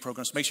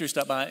program. So make sure you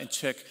stop by and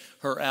check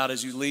her out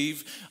as you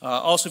leave.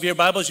 Also, if you have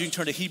Bibles, you can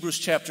turn to Hebrews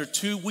chapter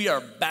 2. We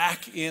are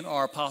back in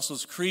our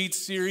Apostles' Creed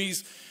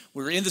series.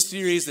 We were in the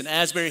series, and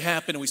Asbury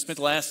happened, and we spent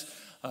the last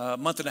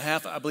month and a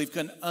half, I believe,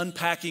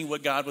 unpacking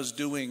what God was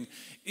doing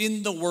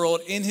in the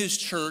world, in his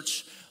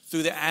church,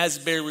 through the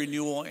Asbury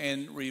renewal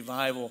and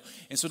revival.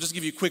 And so just to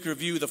give you a quick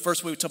review, the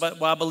first way we talk about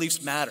why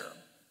beliefs matter.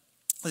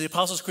 The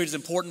Apostles' Creed is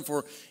important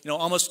for,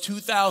 almost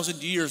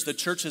 2,000 years. The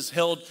church has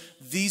held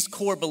these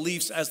core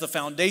beliefs as the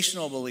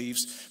foundational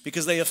beliefs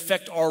because they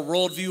affect our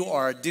worldview,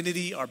 our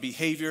identity, our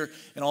behavior,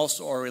 and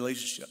also our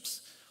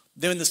relationships.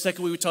 Then in the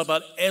second week, we talk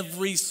about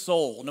every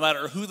soul, no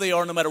matter who they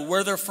are, no matter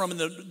where they're from in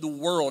the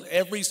world,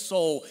 every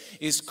soul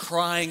is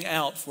crying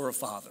out for a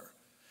father.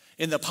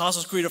 And the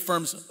Apostles' Creed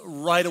affirms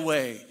right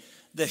away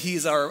that he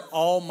is our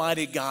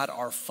almighty God,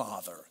 our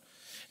Father.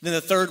 Then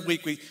the third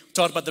week, we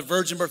talked about the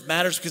virgin birth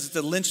matters because it's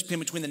the linchpin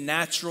between the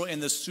natural and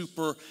the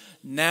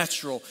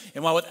supernatural.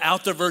 And while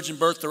without the virgin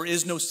birth, there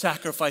is no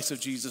sacrifice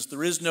of Jesus.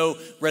 There is no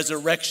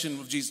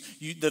resurrection of Jesus.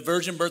 The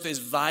virgin birth is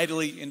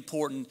vitally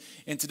important.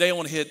 And today I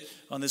want to hit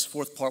on this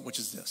fourth part, which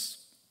is this.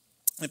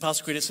 In the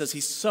Apostles' Creed, it says, he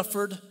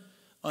suffered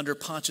under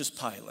Pontius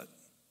Pilate,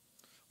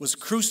 was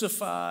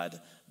crucified,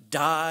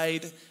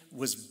 died,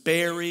 was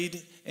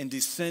buried, and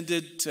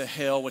descended to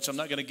hell, which I'm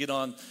not going to get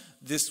on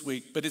this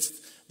week. But it's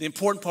the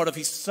important part of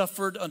he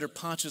suffered under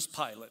Pontius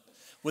Pilate,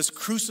 was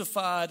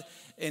crucified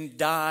and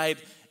died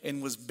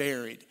and was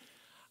buried.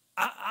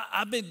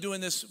 I've been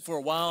doing this for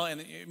a while,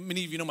 and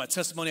many of you know my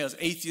testimony. I was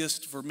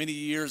atheist for many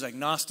years,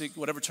 agnostic,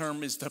 whatever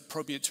term is the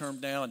appropriate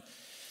term now. And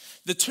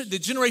the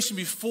generation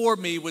before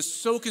me was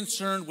so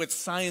concerned with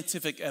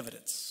scientific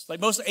evidence. Like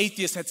most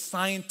atheists had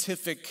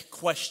scientific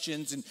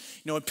questions and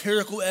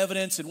empirical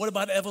evidence, and what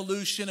about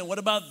evolution, and what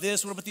about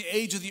this, what about the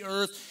age of the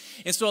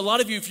earth? And so a lot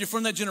of you, if you're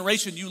from that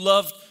generation, you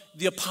loved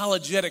the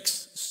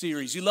apologetics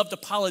series. You loved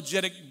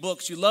apologetic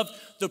books. You loved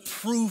the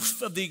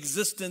proof of the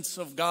existence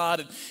of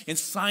God and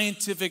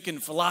scientific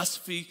and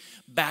philosophy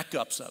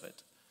backups of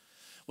it.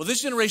 Well,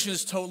 this generation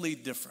is totally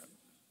different.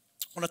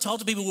 When I talk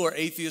to people who are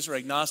atheists or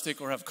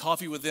agnostic or have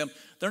coffee with them,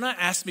 they're not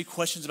asking me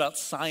questions about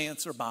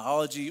science or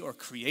biology or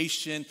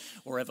creation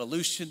or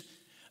evolution.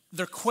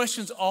 Their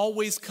questions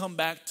always come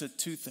back to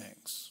two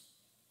things.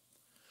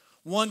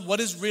 One, what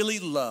is really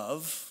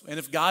love? And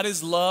if God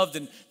is love,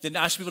 then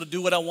I should be able to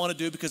do what I want to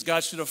do because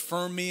God should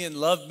affirm me and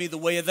love me the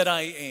way that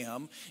I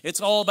am.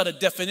 It's all about a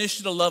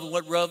definition of love and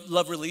what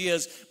love really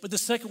is. But the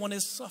second one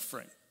is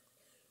suffering.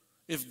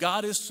 If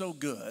God is so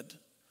good,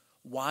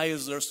 why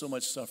is there so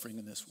much suffering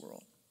in this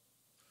world?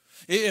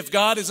 If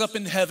God is up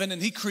in heaven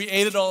and he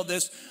created all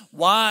this,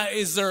 why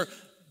is there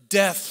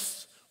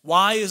death?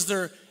 Why is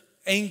there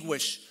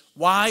anguish?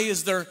 Why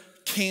is there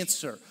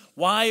cancer?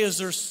 Why is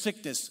there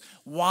sickness?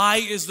 Why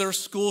is there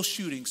school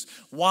shootings?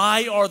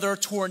 Why are there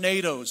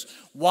tornadoes?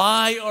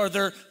 Why are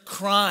there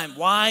crime?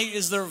 Why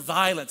is there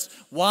violence?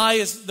 Why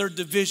is there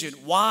division?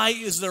 Why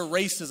is there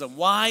racism?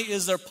 Why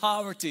is there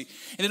poverty?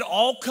 And it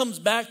all comes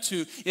back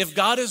to, if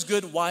God is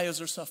good, why is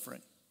there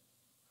suffering?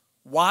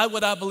 Why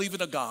would I believe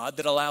in a God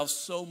that allows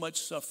so much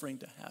suffering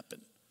to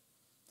happen?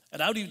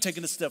 And I would even take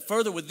it a step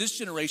further with this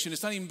generation.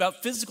 It's not even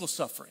about physical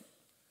suffering.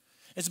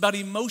 It's about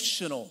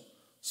emotional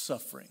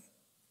suffering.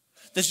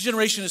 This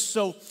generation is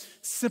so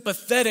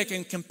sympathetic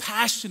and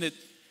compassionate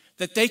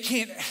that they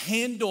can't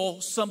handle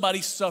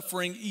somebody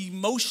suffering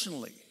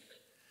emotionally,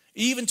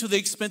 even to the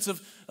expense of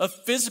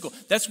physical.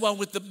 That's why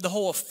with the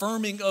whole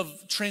affirming of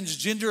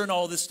transgender and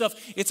all this stuff,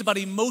 it's about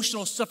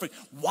emotional suffering.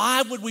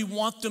 Why would we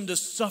want them to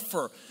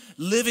suffer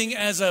living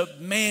as a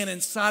man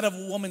inside of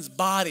a woman's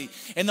body?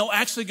 And they'll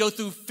actually go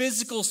through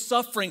physical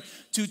suffering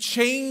to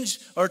change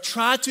or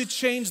try to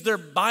change their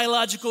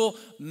biological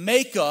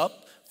makeup,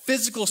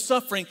 physical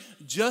suffering,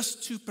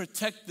 just to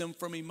protect them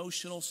from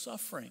emotional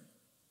suffering.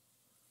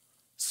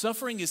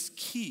 Suffering is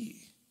key.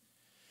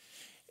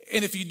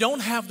 And if you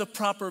don't have the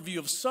proper view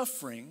of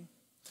suffering,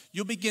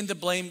 you'll begin to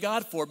blame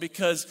God for it,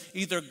 because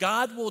either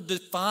God will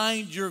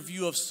define your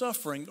view of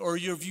suffering or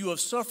your view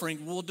of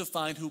suffering will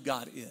define who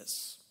God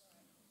is.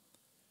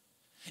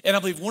 And I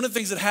believe one of the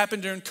things that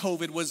happened during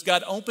COVID was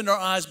God opened our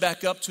eyes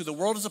back up to the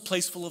world as a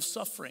place full of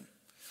suffering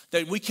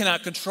that we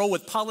cannot control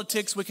with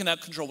politics, we cannot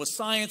control with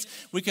science,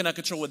 we cannot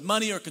control with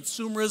money or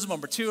consumerism or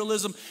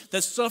materialism.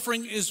 That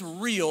suffering is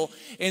real.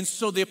 And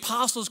so the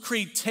Apostles'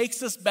 Creed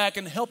takes us back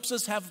and helps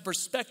us have a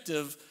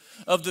perspective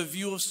of the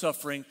view of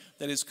suffering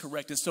that is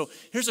correct. And so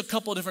here's a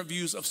couple of different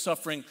views of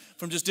suffering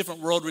from just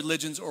different world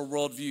religions or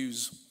world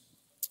views.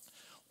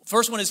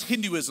 First one is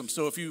Hinduism.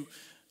 So if you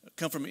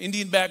come from an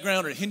Indian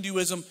background or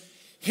Hinduism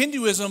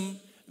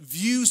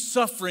views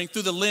suffering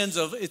through the lens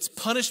of its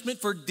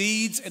punishment for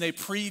deeds in a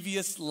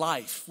previous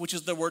life, which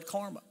is the word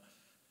karma.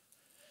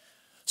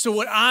 So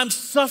what I'm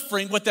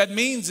suffering, what that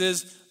means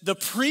is the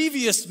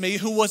previous me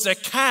who was a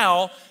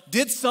cow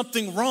did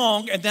something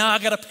wrong and now I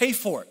got to pay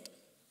for it.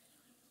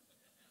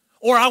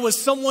 Or I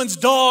was someone's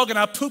dog and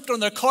I pooped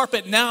on their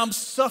carpet, now I'm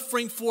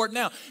suffering for it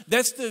now.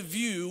 That's the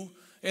view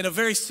in a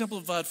very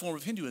simplified form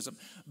of Hinduism.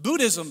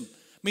 Buddhism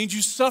means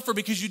you suffer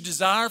because you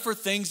desire for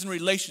things in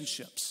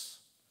relationships.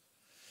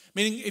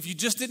 Meaning, if you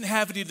just didn't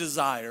have any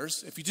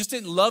desires, if you just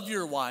didn't love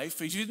your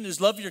wife, if you didn't just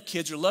love your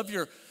kids or love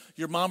your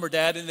mom or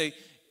dad, and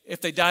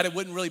if they died, it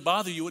wouldn't really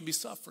bother you, you wouldn't be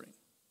suffering.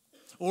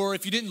 Or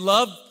if you didn't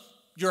love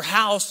your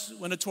house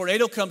when a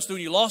tornado comes through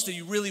and you lost it,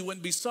 you really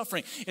wouldn't be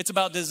suffering. It's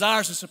about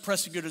desires and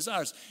suppressing your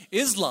desires.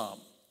 Islam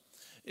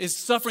is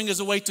suffering as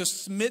a way to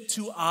submit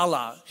to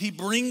Allah. He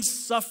brings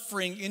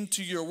suffering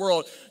into your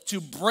world to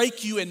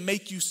break you and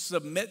make you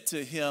submit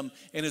to him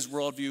and his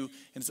worldview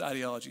and his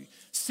ideology.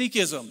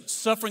 Sikhism,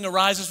 suffering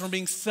arises from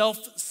being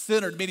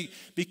self-centered, meaning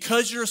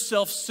because you're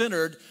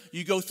self-centered,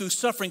 you go through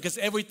suffering because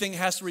everything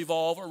has to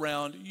revolve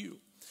around you.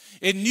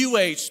 In New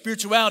Age,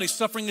 spirituality,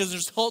 suffering is a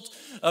result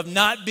of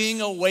not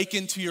being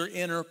awakened to your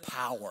inner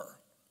power.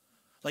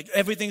 Like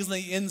everything's on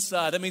the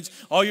inside. That means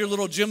all your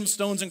little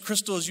gemstones and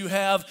crystals you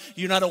have,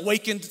 you're not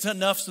awakened to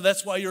enough, so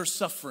that's why you're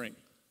suffering.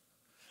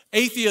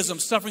 Atheism,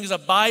 suffering is a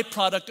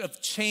byproduct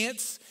of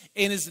chance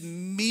and is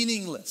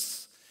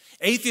meaningless.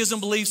 Atheism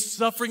believes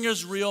suffering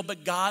is real,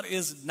 but God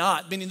is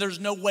not, meaning there's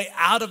no way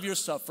out of your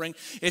suffering.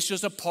 It's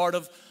just a part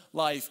of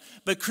life.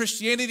 But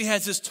Christianity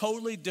has this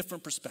totally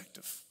different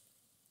perspective.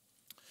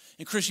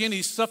 In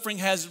Christianity, suffering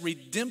has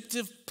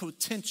redemptive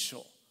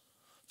potential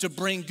to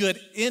bring good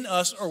in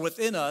us or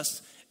within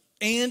us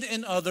and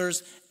in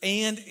others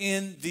and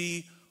in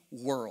the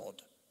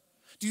world.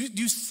 Do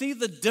you see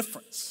the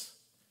difference?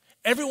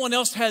 Everyone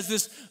else has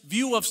this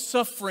view of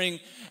suffering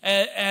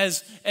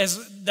as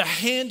the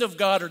hand of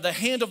God or the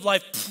hand of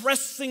life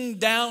pressing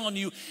down on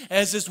you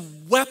as this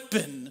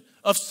weapon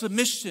of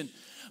submission.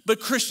 But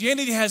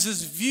Christianity has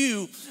this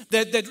view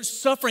that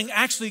suffering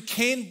actually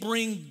can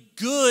bring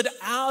good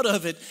out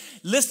of it.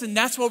 Listen,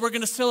 that's why we're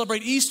going to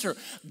celebrate Easter.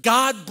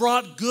 God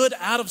brought good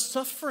out of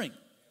suffering.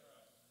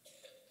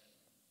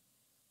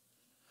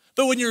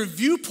 But when your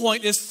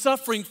viewpoint is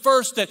suffering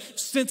first, that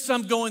since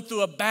I'm going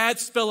through a bad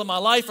spell in my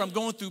life, or I'm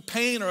going through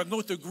pain, or I'm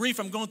going through grief,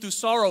 or I'm going through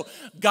sorrow,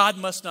 God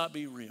must not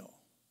be real.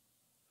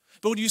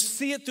 But when you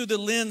see it through the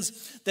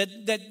lens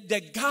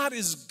that God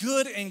is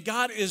good and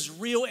God is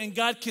real and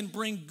God can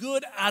bring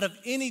good out of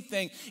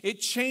anything,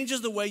 it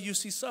changes the way you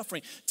see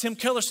suffering. Tim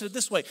Keller said it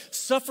this way: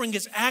 suffering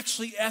is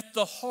actually at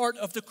the heart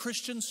of the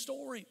Christian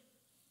story.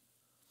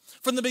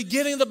 From the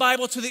beginning of the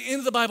Bible to the end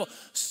of the Bible,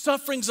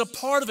 suffering's a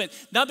part of it.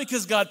 Not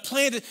because God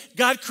planned it.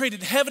 God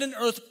created heaven and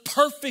earth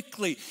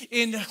perfectly,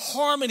 in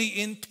harmony,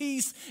 in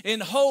peace, in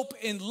hope,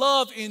 in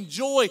love, in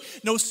joy.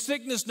 No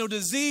sickness, no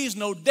disease,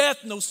 no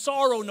death, no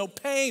sorrow, no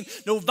pain,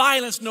 no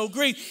violence, no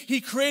greed.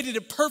 He created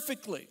it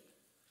perfectly.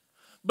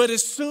 But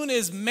as soon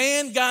as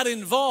man got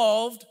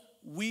involved,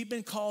 we've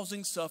been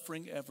causing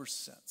suffering ever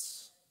since.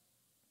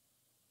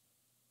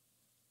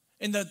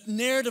 And the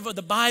narrative of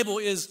the Bible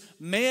is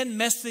man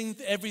messing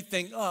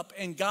everything up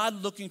and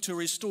God looking to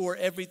restore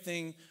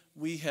everything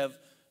we have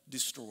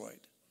destroyed.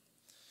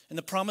 And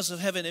the promise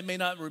of heaven, it may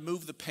not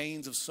remove the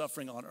pains of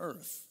suffering on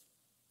earth.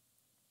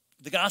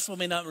 The gospel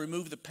may not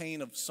remove the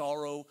pain of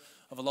sorrow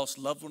of a lost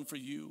loved one for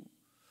you,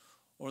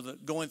 or the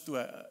going through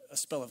a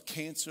spell of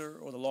cancer,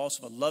 or the loss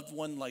of a loved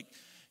one, like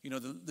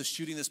the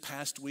shooting this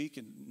past week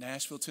in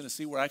Nashville,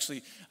 Tennessee, where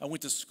actually I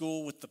went to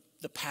school with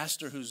the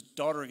pastor whose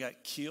daughter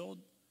got killed.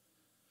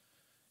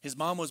 His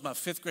mom was my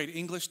 5th grade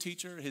English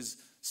teacher. His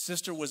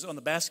sister was on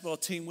the basketball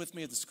team with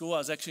me at the school. I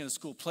was actually in a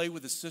school play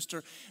with his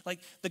sister.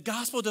 Like, the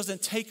gospel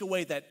doesn't take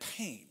away that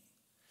pain.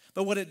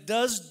 But what it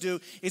does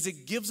do is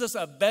it gives us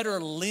a better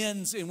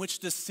lens in which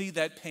to see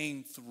that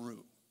pain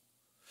through.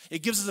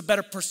 It gives us a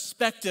better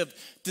perspective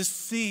to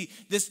see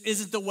this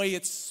isn't the way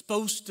it's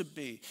supposed to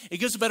be. It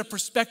gives a better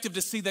perspective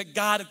to see that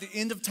God at the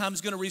end of time is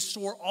going to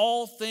restore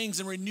all things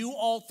and renew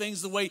all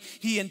things the way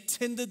he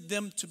intended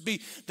them to be.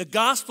 The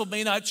gospel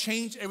may not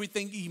change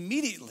everything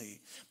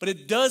immediately, but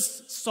it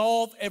does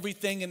solve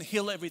everything and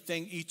heal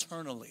everything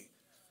eternally.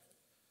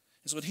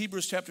 And so in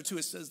Hebrews chapter 2,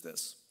 it says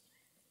this.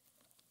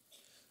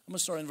 I'm going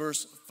to start in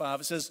verse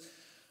 5. It says,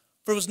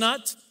 "For it was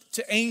not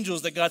to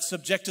angels that God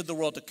subjected the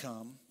world to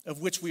come, of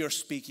which we are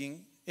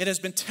speaking. It has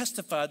been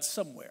testified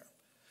somewhere.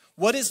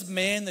 What is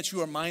man that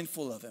you are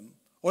mindful of him,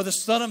 or the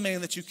son of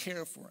man that you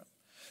care for him?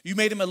 You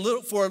made him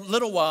for a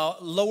little while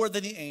lower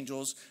than the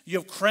angels. You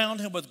have crowned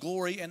him with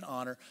glory and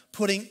honor,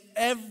 putting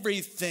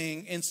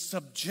everything in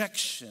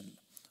subjection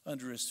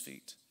under his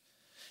feet.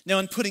 Now,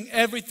 in putting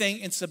everything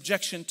in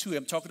subjection to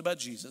him," talking about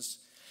Jesus,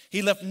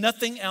 "he left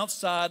nothing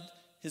outside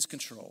his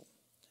control.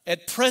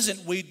 At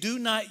present, we do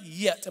not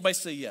yet," everybody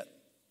say yet.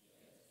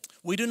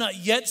 "We do not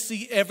yet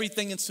see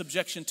everything in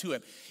subjection to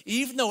him."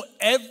 Even though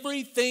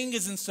everything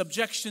is in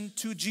subjection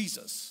to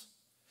Jesus,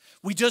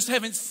 we just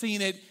haven't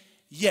seen it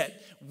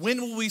yet.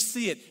 When will we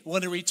see it?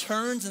 When he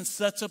returns and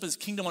sets up his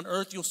kingdom on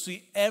earth, you'll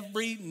see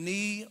every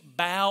knee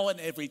bow and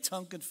every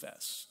tongue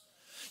confess.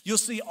 You'll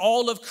see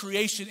all of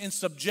creation in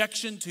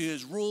subjection to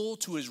his rule,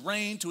 to his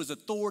reign, to his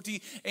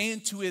authority,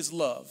 and to his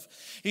love.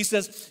 He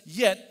says,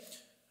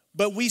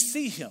 but we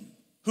see him,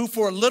 who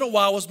for a little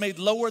while was made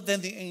lower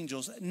than the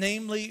angels,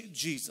 namely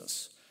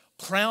Jesus,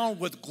 crowned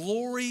with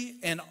glory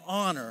and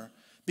honor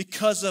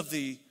because of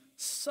the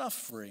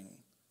suffering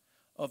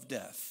of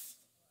death."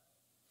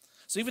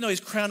 So even though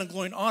he's crowned in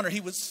glory and honor, he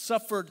was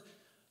suffered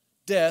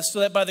death, so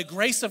that by the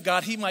grace of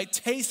God he might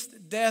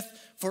taste death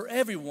for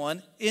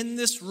everyone in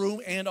this room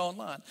and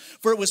online.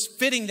 For it was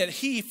fitting that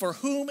he, for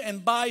whom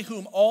and by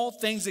whom all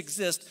things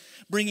exist,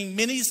 bringing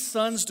many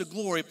sons to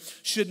glory,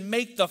 should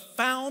make the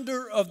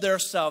founder of their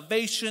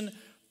salvation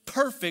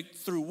perfect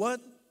through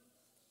what?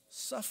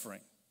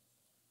 Suffering.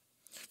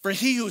 For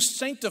he who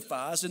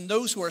sanctifies and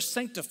those who are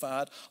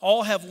sanctified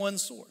all have one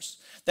source.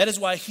 That is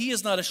why he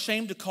is not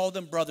ashamed to call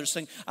them brothers,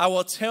 saying, I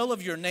will tell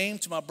of your name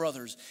to my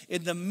brothers.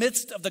 In the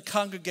midst of the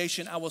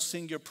congregation, I will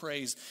sing your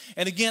praise.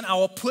 And again, I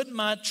will put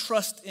my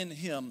trust in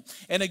him.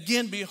 And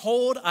again,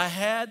 behold,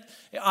 I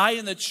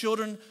and the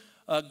children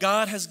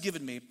God has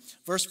given me.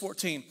 Verse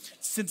 14,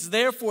 since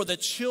therefore the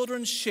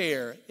children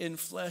share in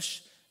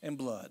flesh and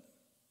blood.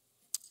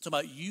 It's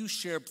about you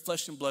share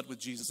flesh and blood with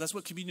Jesus. That's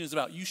what communion is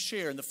about. You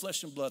share in the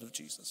flesh and blood of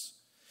Jesus.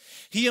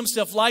 He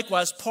himself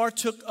likewise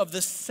partook of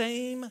the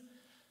same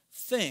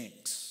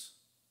things,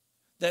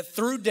 that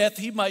through death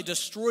he might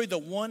destroy the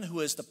one who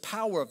has the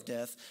power of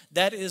death,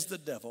 that is the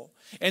devil,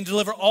 and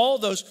deliver all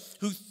those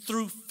who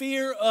through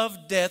fear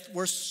of death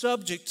were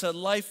subject to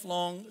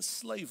lifelong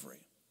slavery.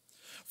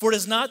 For it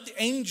is not the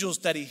angels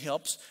that he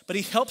helps, but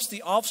he helps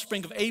the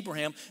offspring of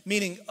Abraham,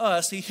 meaning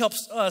us. He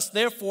helps us.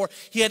 Therefore,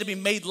 he had to be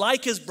made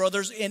like his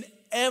brothers in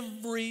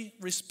every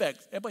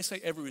respect. Everybody say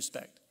every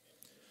respect.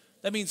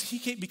 That means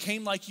he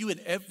became like you in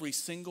every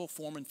single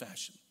form and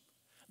fashion.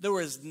 There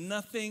is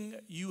nothing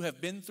you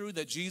have been through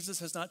that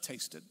Jesus has not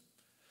tasted.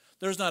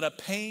 There's not a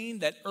pain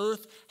that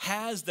earth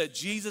has that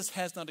Jesus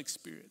has not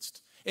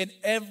experienced. In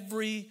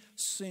every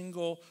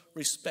single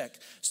respect.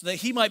 So that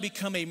he might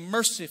become a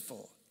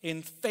merciful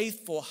and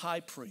faithful high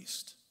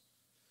priest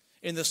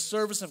in the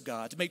service of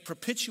God to make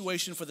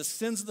propitiation for the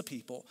sins of the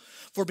people.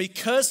 For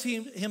because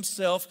he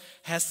himself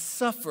has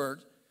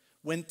suffered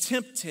when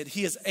tempted,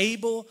 he is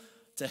able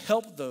to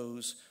help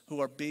those who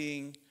are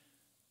being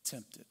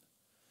tempted.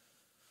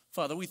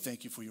 Father, we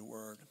thank you for your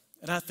word.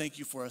 And I thank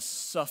you for a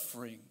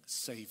suffering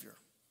Savior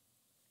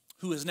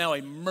who is now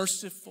a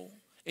merciful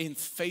and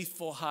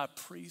faithful high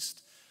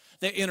priest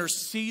that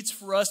intercedes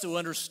for us, who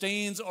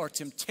understands our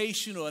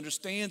temptation, who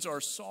understands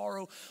our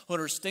sorrow, who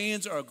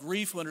understands our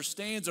grief, who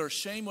understands our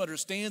shame, who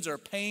understands our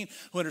pain,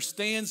 who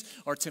understands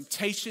our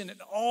temptation and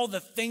all the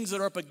things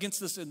that are up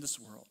against us in this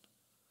world.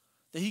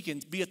 That he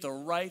can be at the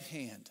right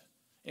hand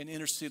and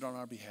intercede on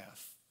our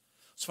behalf.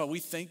 So Father, we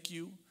thank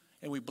you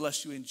and we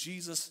bless you in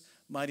Jesus'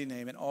 mighty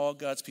name. And all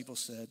God's people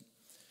said,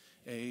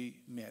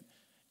 amen.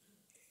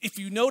 If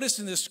you notice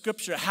in this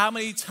scripture how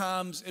many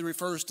times it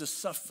refers to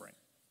suffering,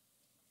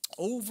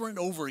 over and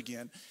over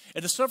again.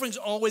 And the suffering is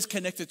always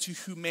connected to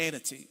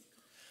humanity.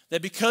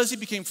 That because he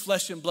became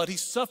flesh and blood, he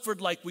suffered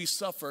like we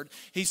suffered.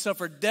 He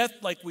suffered death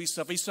like we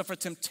suffer. He suffered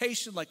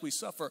temptation like we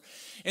suffer.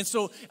 And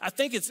so I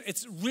think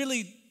it's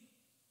really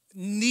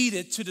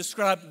needed to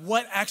describe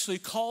what actually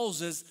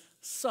causes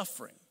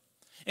suffering.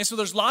 And so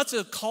there's lots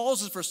of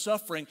causes for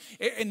suffering,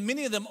 and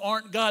many of them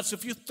aren't God. So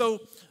if you throw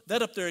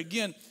that up there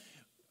again,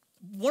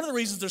 one of the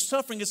reasons there's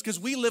suffering is because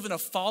we live in a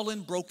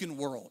fallen, broken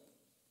world.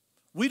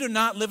 We do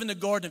not live in the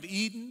Garden of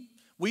Eden.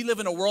 We live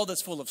in a world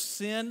that's full of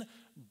sin,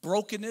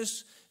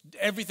 brokenness,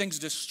 everything's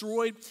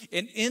destroyed.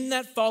 And in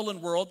that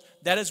fallen world,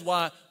 that is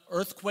why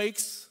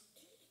earthquakes,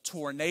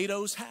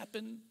 tornadoes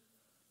happen.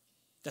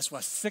 That's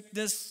why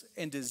sickness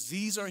and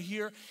disease are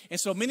here. And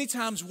so many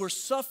times we're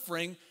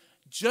suffering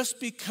just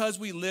because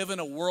we live in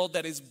a world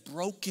that is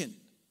broken.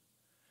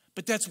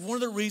 But that's one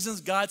of the reasons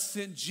God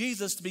sent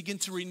Jesus to begin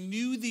to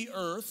renew the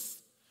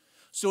earth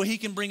so he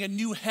can bring a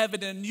new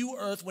heaven and a new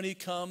earth when he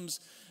comes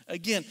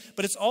again.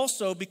 But it's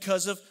also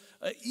because of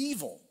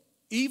evil.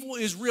 Evil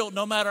is real.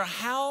 No matter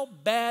how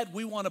bad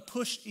we want to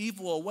push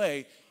evil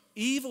away,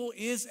 evil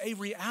is a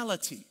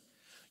reality.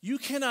 You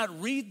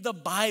cannot read the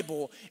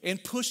Bible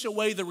and push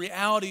away the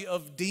reality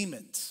of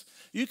demons.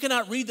 You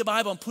cannot read the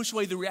Bible and push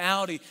away the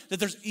reality that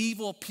there's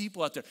evil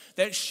people out there.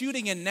 That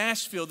shooting in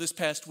Nashville this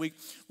past week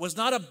was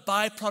not a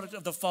byproduct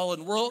of the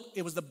fallen world.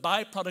 It was the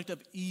byproduct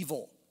of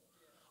evil.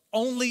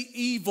 Only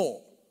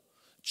evil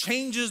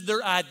changes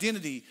their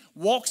identity,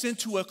 walks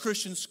into a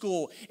Christian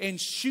school, and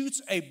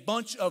shoots a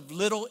bunch of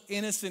little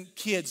innocent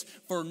kids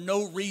for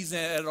no reason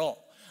at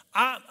all.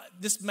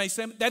 This may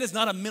say that is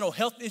not a mental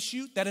health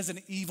issue. That is an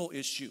evil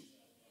issue.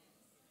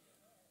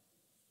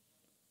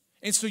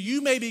 And so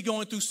you may be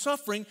going through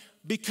suffering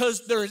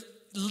because there is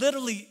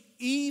literally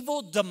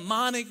evil,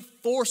 demonic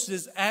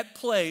forces at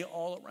play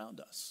all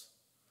around us.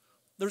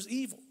 There's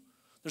evil.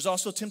 There's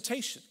also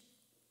temptation.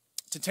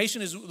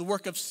 Temptation is the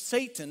work of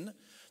Satan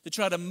to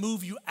try to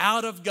move you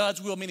out of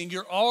God's will, meaning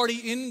you're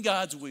already in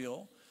God's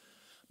will.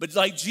 But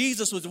like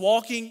Jesus was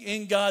walking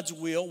in God's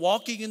will,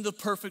 walking in the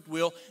perfect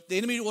will, the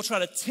enemy will try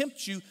to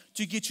tempt you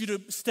to get you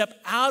to step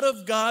out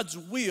of God's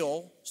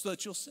will so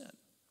that you'll sin.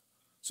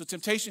 So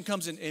temptation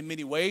comes in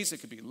many ways. It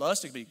could be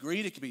lust, it could be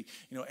greed, it could be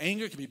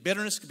anger, it could be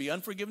bitterness, it could be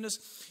unforgiveness.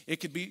 It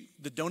could be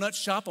the donut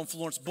shop on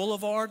Florence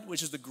Boulevard,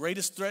 which is the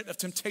greatest threat of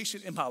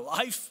temptation in my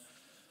life.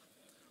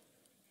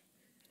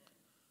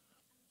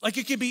 Like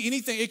it could be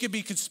anything. It could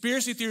be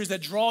conspiracy theories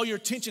that draw your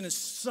attention and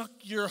suck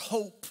your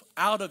hope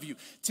out of you.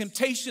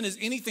 Temptation is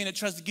anything that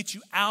tries to get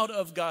you out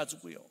of God's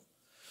will.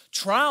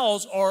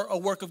 Trials are a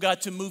work of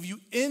God to move you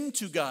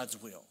into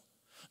God's will.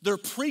 They're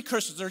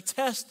precursors, they're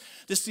tests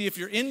to see if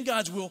you're in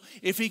God's will,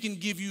 if he can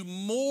give you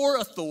more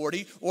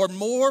authority or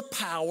more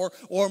power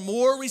or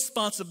more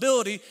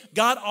responsibility.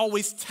 God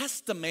always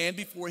tests a man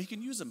before he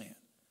can use a man.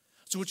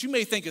 So what you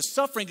may think is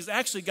suffering is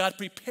actually God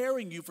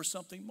preparing you for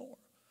something more.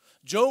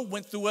 Job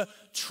went through a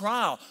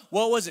trial.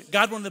 What was it?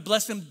 God wanted to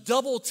bless him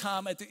double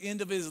time at the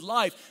end of his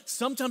life.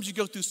 Sometimes you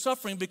go through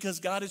suffering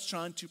because God is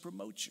trying to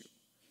promote you.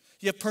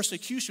 You have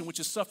persecution, which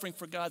is suffering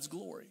for God's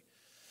glory.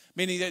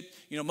 Meaning that,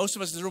 most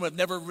of us in this room have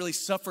never really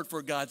suffered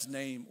for God's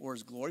name or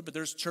his glory, but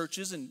there's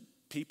churches and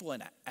people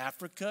in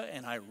Africa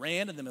and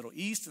Iran and the Middle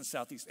East and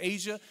Southeast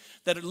Asia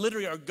that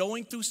literally are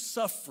going through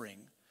suffering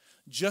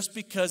just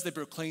because they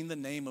proclaim the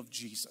name of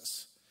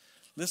Jesus.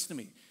 Listen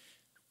to me.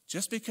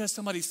 Just because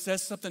somebody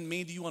says something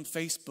mean to you on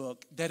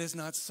Facebook, that is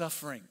not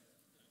suffering.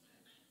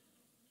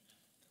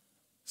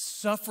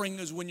 Suffering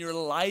is when your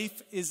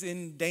life is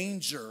in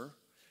danger,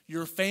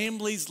 your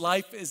family's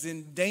life is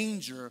in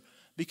danger,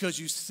 because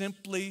you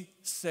simply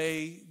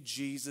say,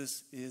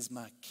 Jesus is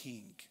my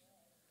king.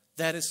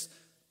 That is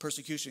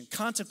persecution.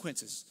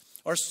 Consequences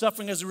are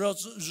suffering as a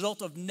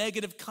result of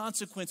negative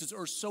consequences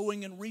or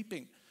sowing and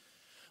reaping.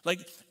 Like,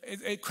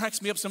 it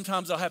cracks me up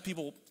sometimes. I'll have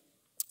people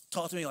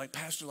talk to me like,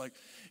 Pastor,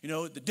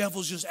 the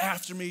devil's just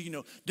after me.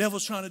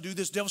 Devil's trying to do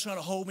this. Devil's trying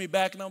to hold me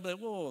back. And I'm like,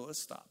 whoa, let's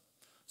stop.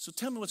 So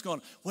tell me what's going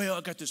on. Well,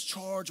 I got this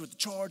charge with the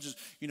charges.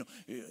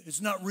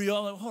 It's not real.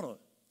 I'm like, hold on.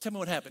 Tell me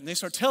what happened. And they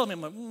start telling me,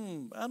 I'm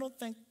like, I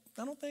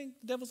don't think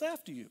the devil's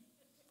after you.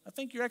 I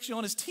think you're actually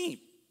on his team.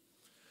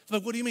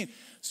 Like, what do you mean?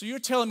 So you're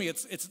telling me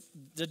it's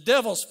the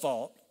devil's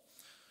fault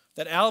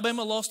that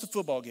Alabama lost the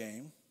football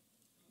game,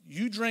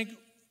 you drank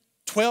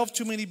 12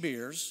 too many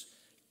beers,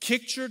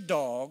 kicked your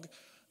dog,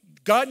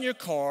 got in your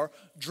car,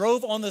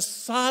 drove on the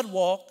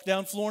sidewalk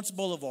down Florence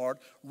Boulevard,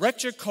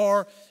 wrecked your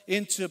car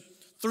into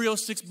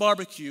 306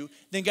 Barbecue,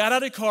 then got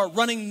out of your car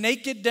running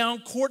naked down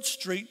Court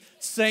Street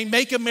saying,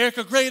 "Make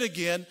America Great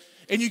Again,"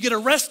 and you get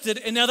arrested,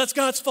 and now that's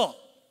God's fault.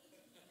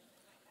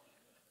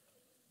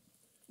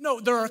 No,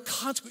 there are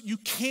consequences. You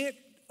can't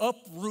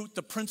uproot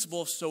the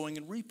principle of sowing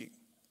and reaping.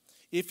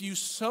 If you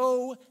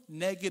sow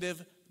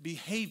negative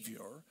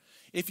behavior,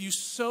 if you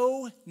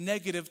sow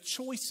negative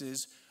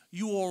choices,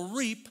 you will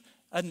reap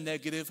a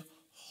negative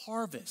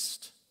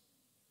harvest.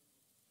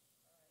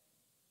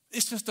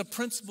 It's just a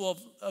principle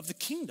of the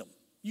kingdom.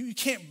 You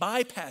can't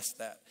bypass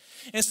that.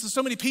 And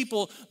so many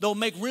people, they'll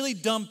make really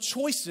dumb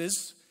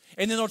choices,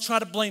 and then they'll try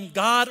to blame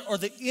God or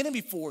the enemy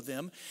for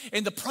them.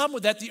 And the problem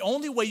with that, the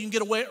only way you can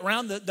get away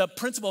around the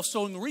principle of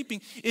sowing and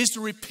reaping is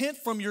to repent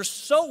from your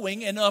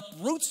sowing and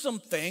uproot some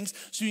things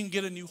so you can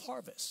get a new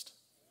harvest.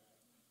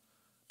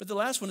 But the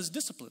last one is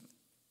discipline.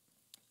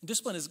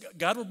 Discipline is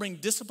God will bring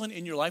discipline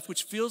in your life,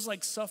 which feels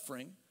like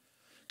suffering,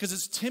 because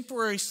it's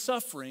temporary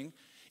suffering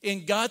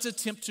in God's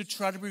attempt to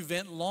try to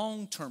prevent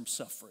long-term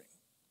suffering.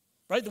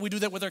 Right? We do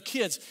that with our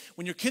kids.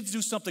 When your kids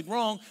do something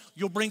wrong,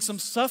 you'll bring some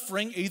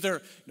suffering,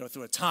 either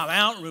through a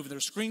timeout, removing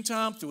their screen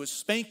time, through a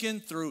spanking,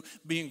 through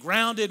being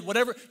grounded,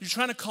 whatever. You're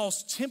trying to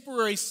cause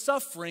temporary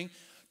suffering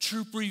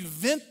to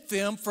prevent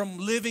them from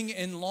living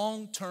in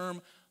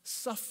long-term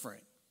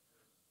suffering.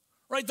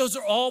 Right? Those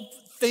are all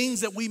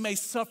things that we may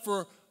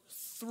suffer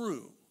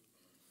through.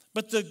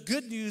 But the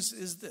good news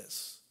is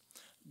this: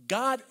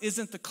 God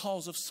isn't the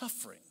cause of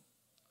suffering.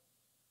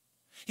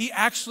 He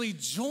actually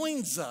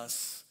joins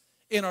us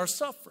in our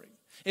suffering.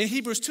 In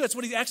Hebrews 2, that's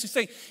what he's actually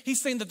saying.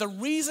 He's saying that the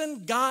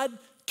reason God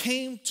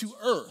came to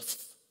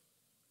earth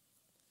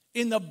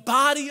in the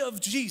body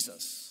of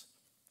Jesus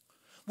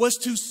was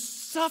to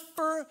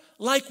suffer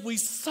like we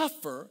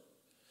suffer,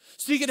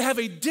 so he could have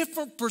a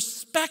different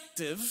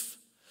perspective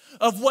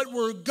of what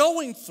we're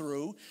going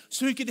through,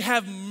 so he could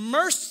have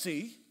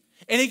mercy,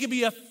 and he could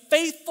be a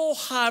faithful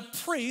high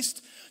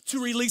priest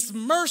to release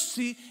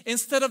mercy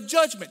instead of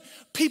judgment.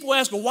 People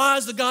ask, well, why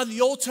is the God in the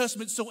Old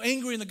Testament so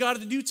angry and the God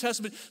of the New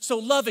Testament so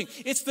loving?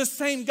 It's the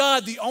same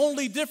God. The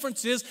only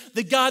difference is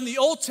the God in the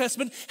Old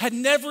Testament had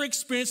never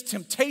experienced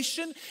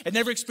temptation, had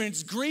never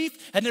experienced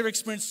grief, had never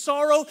experienced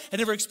sorrow, had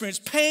never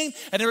experienced pain,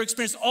 had never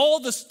experienced all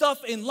the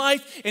stuff in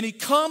life. And he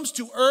comes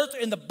to earth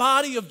in the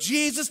body of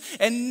Jesus,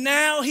 and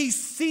now he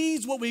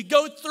sees what we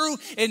go through,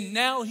 and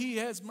now he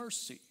has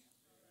mercy.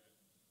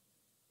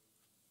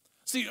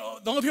 See,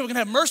 the only people who can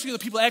have mercy are the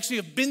people that actually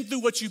have been through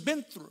what you've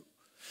been through.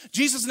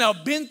 Jesus has now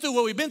been through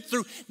what we've been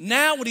through.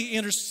 Now when he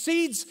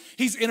intercedes,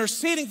 he's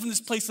interceding from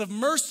this place of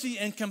mercy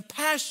and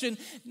compassion,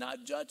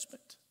 not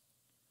judgment.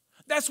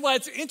 That's why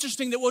it's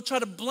interesting that we'll try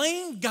to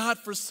blame God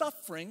for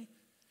suffering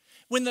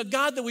when the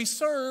God that we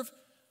serve,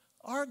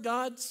 our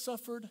God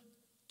suffered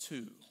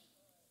too.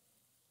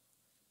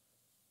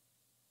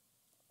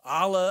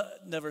 Allah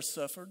never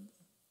suffered.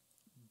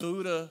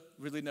 Buddha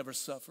really never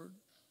suffered.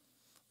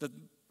 The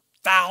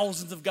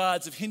thousands of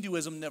gods of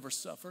Hinduism never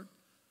suffered.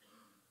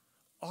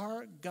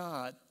 Our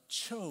God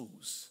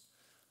chose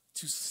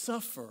to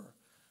suffer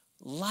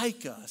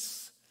like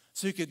us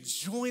so he could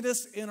join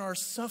us in our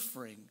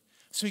suffering,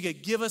 so he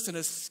could give us an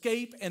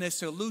escape and a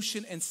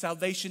solution and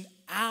salvation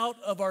out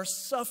of our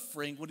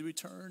suffering when he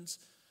returns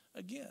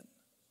again.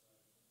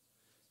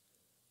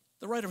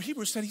 The writer of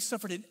Hebrews said he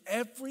suffered in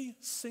every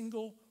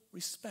single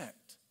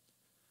respect.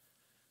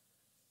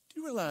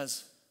 Do you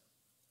realize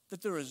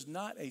that there is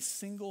not a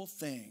single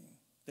thing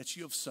that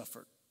you have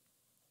suffered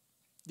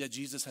that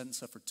Jesus hadn't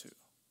suffered too?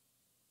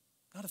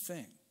 Not a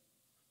thing.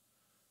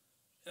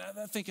 And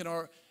I think in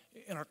our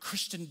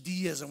Christian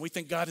deism, we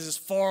think God is this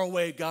far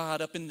away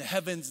God up in the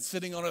heavens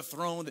sitting on a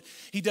throne that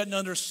he doesn't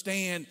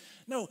understand.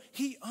 No,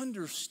 he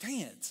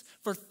understands.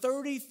 For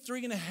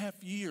 33 and a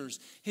half years,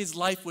 his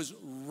life was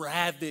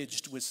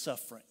ravaged with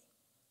suffering.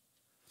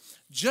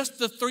 Just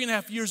the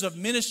 3.5 years of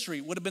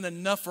ministry would have been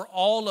enough for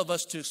all of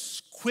us to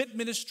quit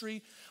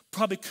ministry,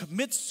 probably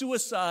commit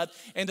suicide,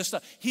 and to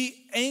stop.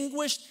 He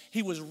anguished,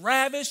 he was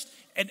ravished,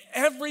 and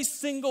every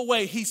single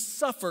way he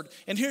suffered.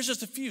 And here's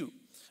just a few.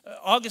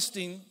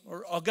 Augustine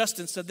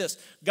said this: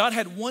 God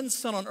had one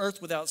son on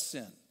earth without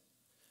sin,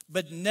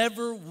 but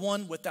never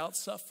one without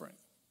suffering.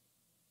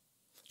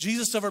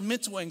 Jesus suffered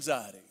mental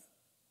anxiety.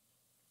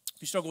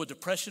 If you struggle with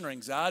depression or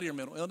anxiety or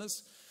mental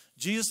illness,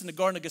 Jesus in the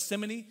Garden of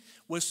Gethsemane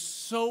was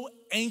so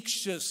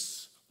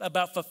anxious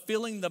about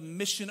fulfilling the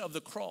mission of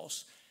the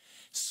cross,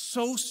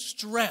 so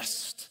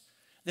stressed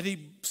that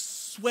he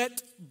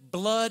sweat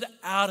blood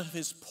out of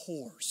his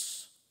pores.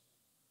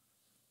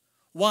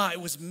 Why?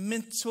 It was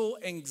mental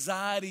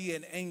anxiety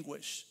and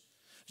anguish.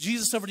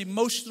 Jesus suffered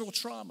emotional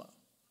trauma.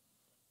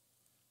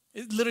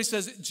 It literally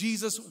says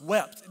Jesus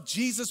wept.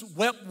 Jesus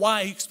wept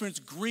why? He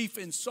experienced grief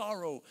and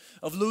sorrow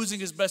of losing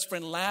his best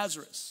friend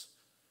Lazarus.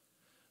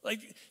 Like,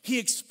 he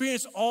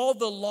experienced all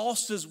the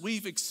losses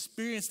we've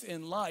experienced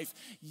in life,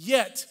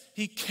 yet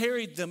he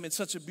carried them in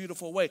such a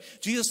beautiful way.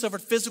 Jesus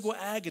suffered physical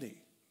agony.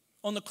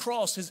 On the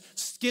cross, his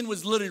skin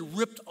was literally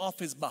ripped off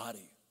his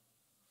body.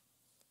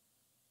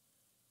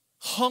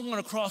 Hung on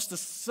a cross to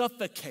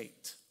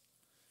suffocate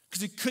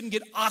because he couldn't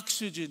get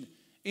oxygen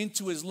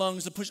into his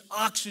lungs, to push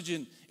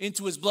oxygen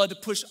into his blood, to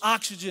push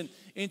oxygen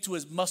into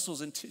his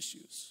muscles and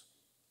tissues.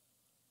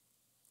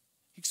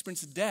 He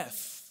experienced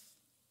death.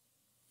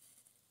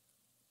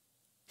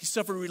 He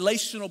suffered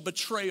relational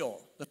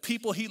betrayal. The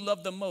people he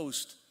loved the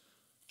most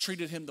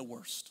treated him the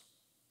worst.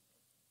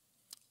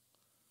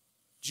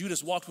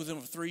 Judas walked with him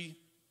for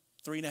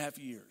 3.5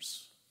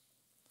 years.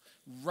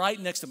 Right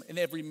next to him. In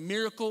every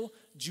miracle,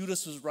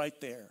 Judas was right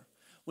there.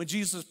 When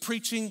Jesus was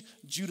preaching,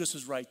 Judas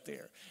was right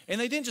there.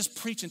 And they didn't just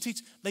preach and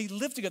teach. They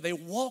lived together. They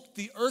walked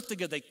the earth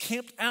together. They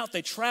camped out.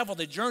 They traveled.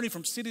 They journeyed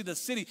from city to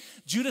city.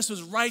 Judas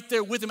was right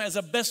there with him as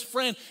a best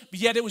friend. But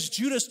yet it was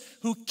Judas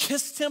who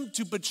kissed him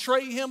to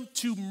betray him,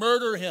 to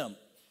murder him.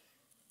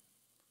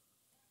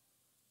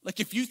 Like,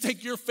 if you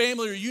think your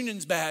family or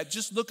union's bad,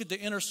 just look at the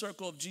inner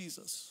circle of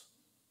Jesus.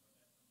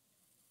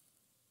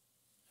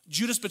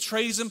 Judas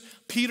betrays him.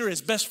 Peter,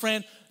 his best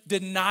friend,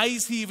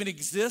 denies he even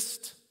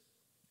exists.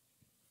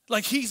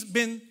 Like, he's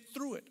been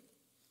through it.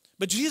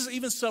 But Jesus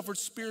even suffered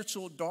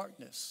spiritual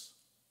darkness.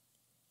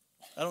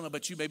 I don't know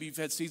about you. Maybe you've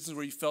had seasons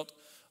where you felt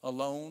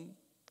alone,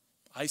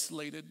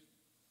 isolated,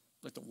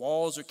 like the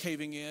walls are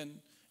caving in. You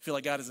feel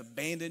like God has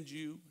abandoned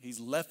you. He's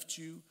left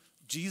you.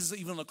 Jesus,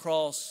 even on the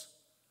cross,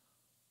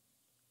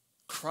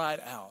 cried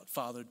out,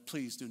 "Father,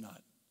 please do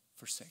not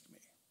forsake me."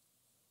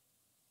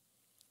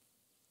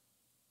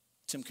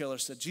 Tim Keller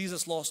said,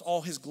 Jesus lost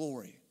all his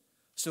glory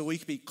so we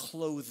could be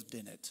clothed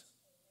in it.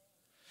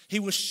 He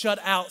was shut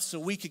out so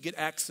we could get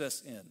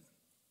access in.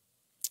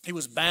 He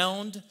was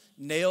bound,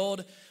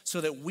 nailed, so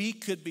that we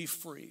could be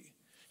free.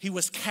 He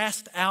was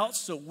cast out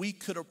so we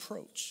could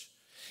approach.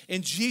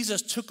 And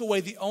Jesus took away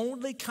the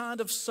only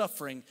kind of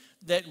suffering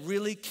that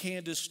really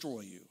can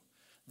destroy you.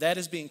 That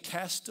is being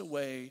cast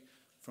away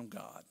from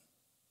God.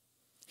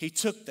 He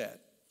took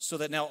that so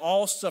that now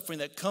all suffering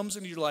that comes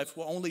into your life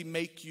will only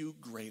make you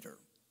greater.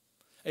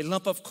 A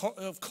lump of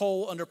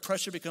coal under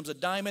pressure becomes a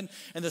diamond,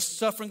 and the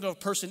suffering of a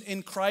person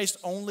in Christ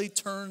only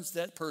turns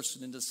that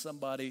person into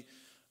somebody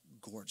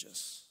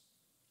gorgeous.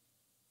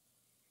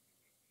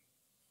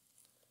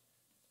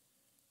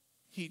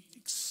 He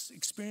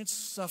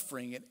experienced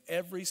suffering in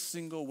every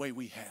single way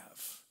we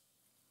have.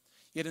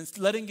 Yet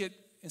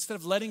instead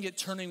of letting it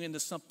turning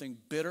into something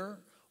bitter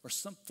or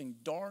something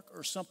dark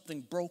or something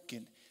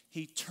broken,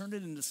 he turned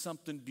it into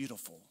something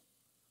beautiful: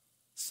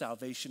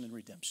 salvation and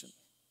redemption.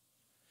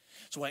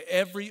 So why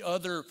every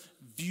other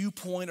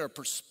viewpoint or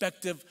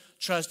perspective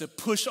tries to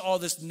push all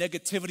this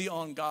negativity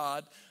on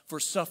God for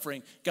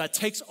suffering, God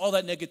takes all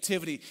that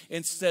negativity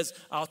and says,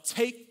 I'll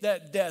take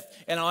that death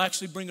and I'll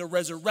actually bring a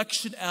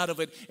resurrection out of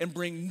it and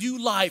bring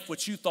new life,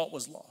 which you thought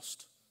was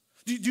lost.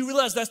 Do you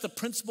realize that's the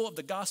principle of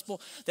the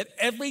gospel? That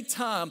every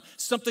time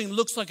something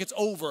looks like it's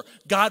over,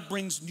 God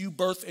brings new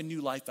birth and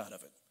new life out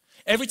of it.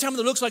 Every time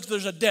it looks like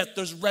there's a death,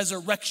 there's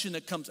resurrection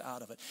that comes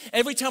out of it.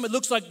 Every time it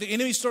looks like the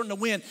enemy's starting to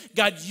win,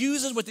 God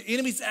uses what the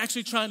enemy's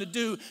actually trying to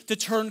do to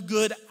turn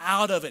good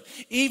out of it.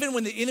 Even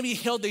when the enemy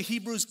held the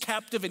Hebrews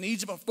captive in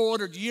Egypt for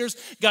 400 years,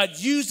 God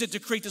used it to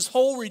create this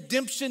whole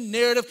redemption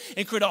narrative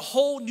and create a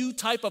whole new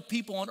type of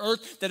people on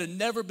earth that had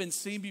never been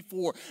seen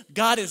before.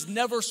 God is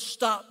never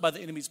stopped by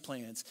the enemy's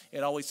plans.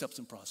 It always helps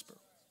him prosper.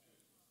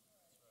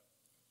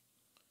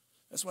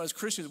 That's why as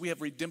Christians, we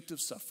have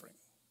redemptive suffering.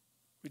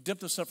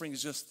 Redemptive suffering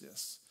is just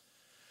this,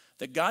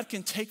 that God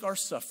can take our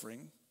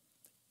suffering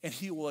and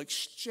he will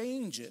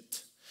exchange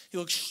it.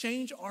 He'll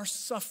exchange our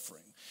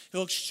suffering.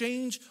 He'll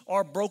exchange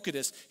our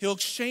brokenness. He'll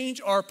exchange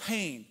our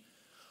pain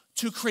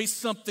to create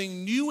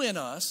something new in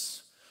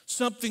us,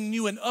 something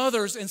new in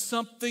others, and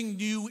something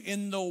new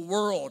in the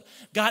world.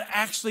 God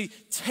actually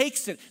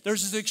takes it.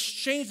 There's this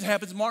exchange that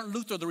happens. Martin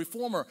Luther, the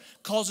reformer,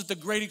 calls it the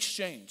great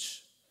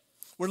exchange,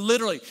 where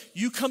literally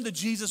you come to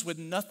Jesus with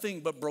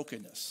nothing but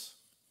brokenness.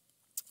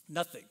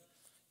 Nothing.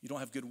 You don't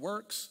have good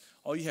works.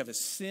 All you have is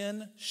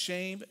sin,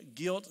 shame,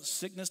 guilt,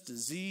 sickness,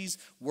 disease,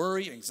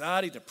 worry,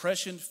 anxiety,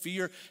 depression,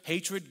 fear,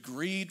 hatred,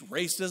 greed,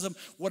 racism,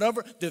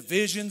 whatever,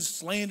 divisions,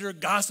 slander,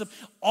 gossip.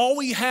 All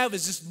we have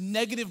is this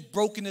negative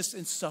brokenness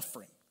and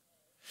suffering.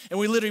 And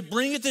we literally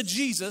bring it to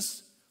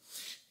Jesus.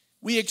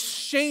 We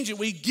exchange it.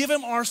 We give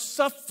him our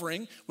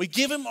suffering. We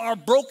give him our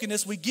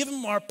brokenness. We give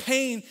him our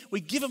pain. We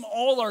give him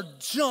all our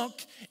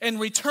junk. In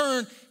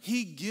return,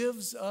 he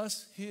gives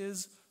us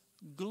his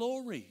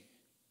glory.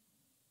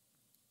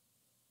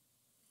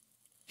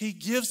 He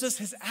gives us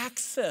his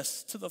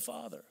access to the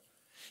Father.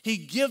 He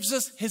gives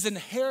us his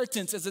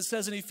inheritance, as it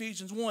says in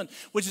Ephesians 1,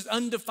 which is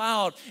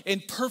undefiled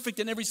and perfect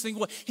in every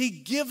single way. He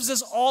gives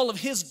us all of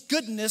his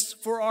goodness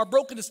for our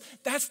brokenness.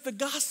 That's the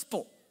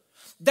gospel.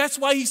 That's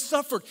why he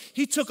suffered.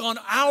 He took on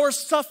our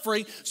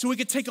suffering so we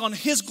could take on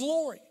his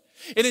glory.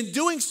 And in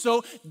doing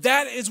so,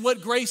 that is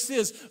what grace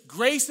is.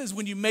 Grace is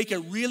when you make a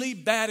really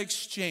bad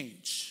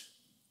exchange.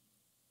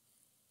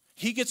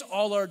 He gets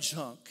all our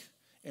junk,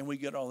 and we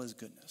get all his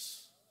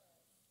goodness.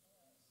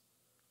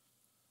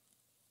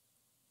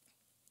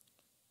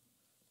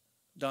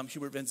 Dom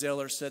Hubert Van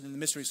Zeller said in The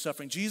Mystery of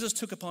Suffering, Jesus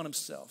took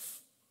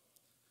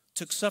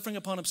suffering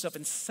upon himself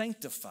and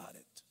sanctified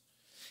it.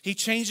 He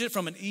changed it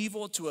from an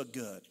evil to a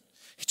good.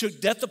 He took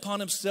death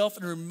upon himself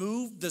and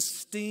removed the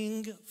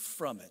sting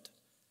from it.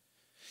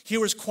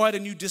 Here was quite a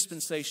new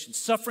dispensation.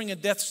 Suffering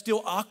and death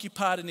still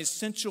occupied an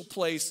essential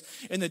place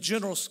in the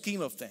general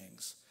scheme of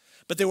things,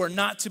 but they were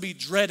not to be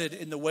dreaded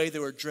in the way they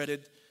were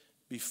dreaded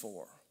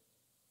before.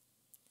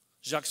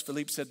 Jacques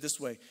Philippe said this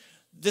way,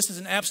 this is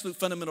an absolute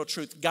fundamental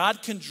truth.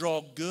 God can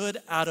draw good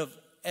out of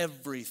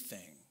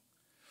everything,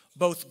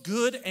 both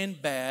good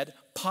and bad,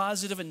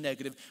 positive and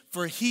negative,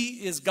 for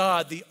he is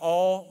God, the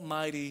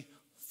Almighty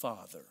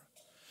Father,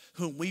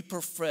 whom we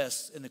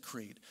profess in the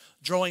creed.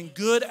 Drawing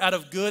good out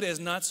of good is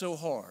not so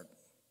hard.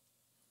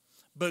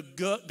 But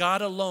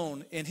God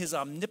alone, in his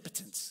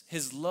omnipotence,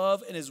 his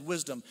love, and his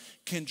wisdom,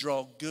 can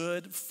draw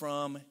good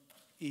from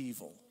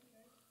evil.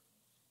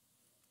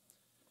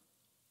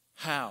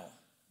 How?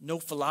 No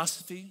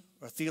philosophy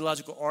or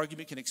theological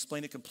argument can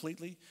explain it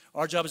completely.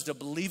 Our job is to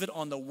believe it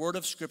on the word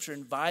of Scripture,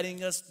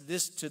 inviting us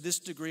to this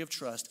degree of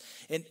trust.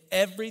 In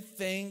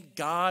everything,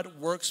 God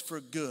works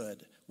for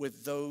good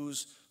with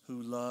those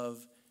who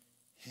love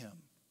him.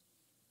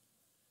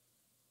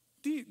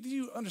 Do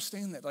you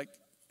understand that? Like,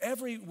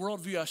 every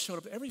worldview I showed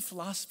up, every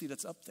philosophy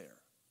that's up there,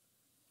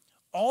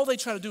 all they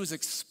try to do is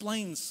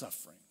explain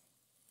suffering.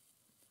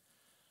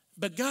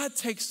 But God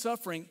takes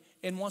suffering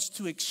and wants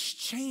to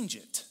exchange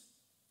it.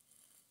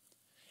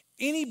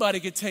 Anybody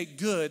could take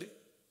good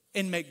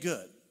and make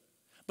good,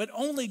 but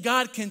only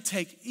God can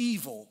take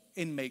evil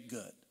and make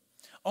good.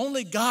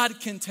 Only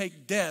God can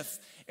take death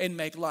and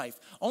make life.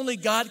 Only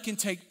God can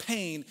take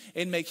pain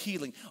and make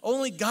healing.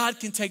 Only God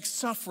can take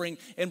suffering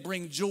and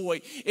bring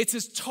joy. It's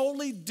this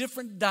totally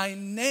different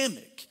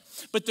dynamic.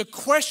 But the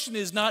question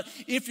is not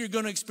if you're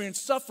going to experience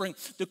suffering.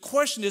 The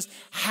question is,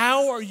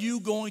 how are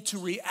you going to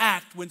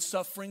react when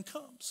suffering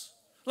comes?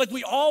 Like,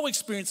 we all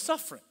experience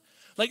suffering.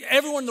 Like,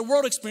 everyone in the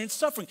world experiences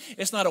suffering.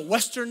 It's not a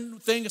Western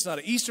thing. It's not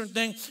an Eastern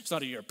thing. It's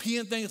not a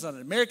European thing. It's not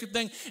an American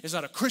thing. It's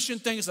not a Christian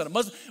thing. It's not a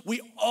Muslim.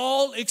 We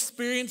all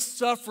experience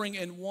suffering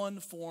in one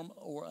form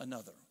or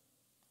another.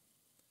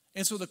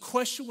 And so the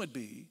question would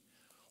be,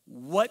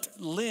 what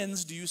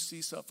lens do you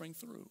see suffering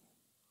through?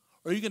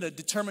 Are you going to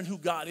determine who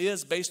God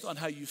is based on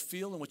how you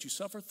feel and what you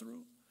suffer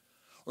through?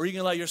 Or are you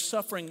going to allow your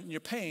suffering and your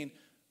pain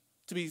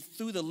to be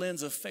through the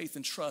lens of faith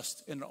and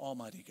trust in an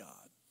almighty God?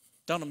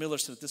 Donald Miller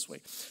said it this way: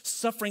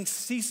 suffering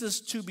ceases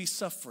to be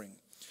suffering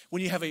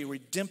when you have a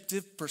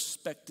redemptive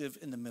perspective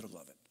in the middle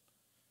of it.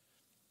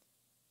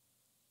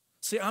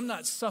 See, I'm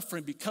not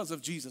suffering because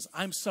of Jesus.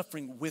 I'm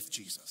suffering with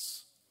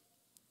Jesus.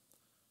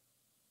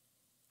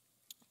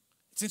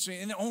 It's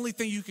interesting. And the only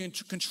thing you can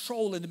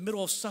control in the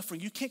middle of suffering,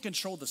 you can't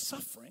control the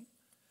suffering,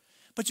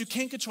 but you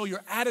can control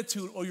your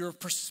attitude or your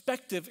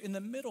perspective in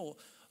the middle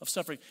of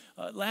suffering.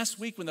 Last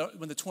week when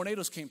the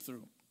tornadoes came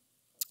through,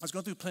 I was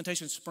going through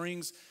Plantation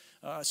Springs,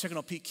 checking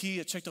on Pete Key.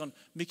 I checked on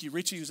Mickey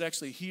Ritchie, who's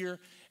actually here.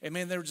 And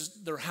man,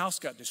 their house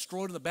got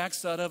destroyed on the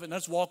backside of it. And I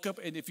just walk up,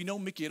 and if you know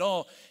Mickey at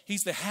all,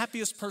 he's the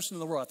happiest person in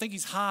the world. I think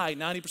he's high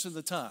 90% of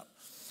the time,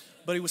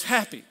 but he was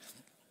happy.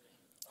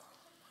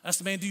 I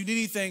said, man, do you need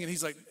anything? And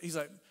he's like,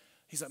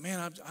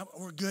 man,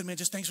 we're good, man.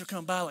 Just thanks for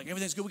coming by. Like,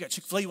 everything's good. We got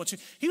Chick-fil-A.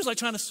 He was like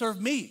trying to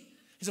serve me.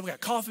 He said, we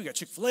got coffee, we got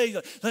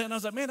Chick-fil-A. And I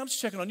was like, man, I'm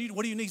just checking on you.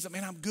 What do you need? He's like,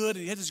 man, I'm good.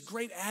 And he had this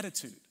great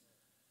attitude.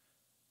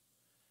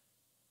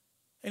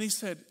 And I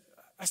said,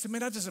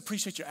 man, I just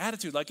appreciate your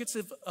attitude. Like, it's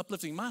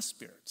uplifting my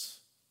spirits.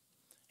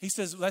 He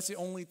says, well, that's the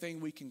only thing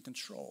we can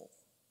control.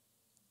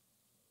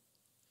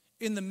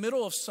 In the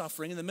middle of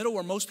suffering, in the middle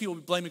where most people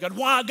would blame God,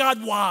 why?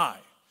 God, why?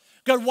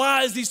 God,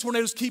 why does these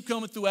tornadoes keep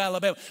coming through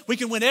Alabama? We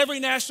can win every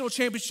national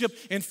championship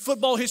in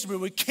football history,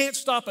 but we can't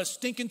stop a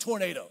stinking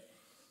tornado.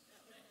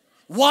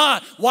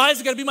 Why? Why is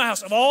it got to be my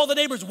house? Of all the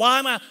neighbors, why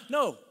am I?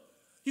 No,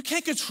 you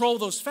can't control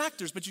those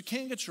factors, but you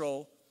can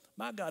control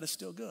my God is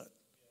still good.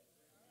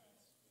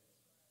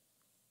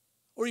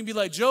 Or you can be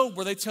like Job,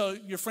 where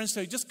your friends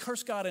tell you, just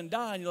curse God and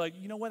die. And you're like,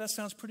 you know what, that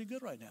sounds pretty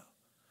good right now.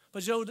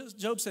 But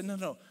Job said,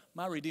 no,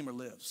 my Redeemer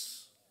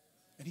lives.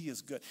 And he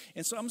is good.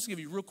 And so I'm just going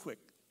to give you real quick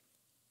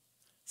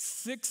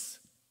 6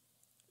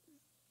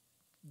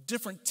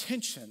 different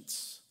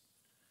tensions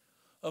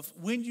of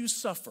when you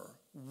suffer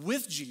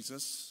with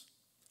Jesus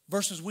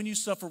versus when you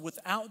suffer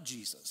without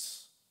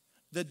Jesus.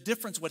 The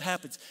difference, what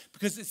happens,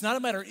 because it's not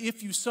a matter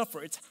if you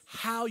suffer, it's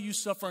how you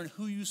suffer and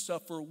who you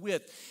suffer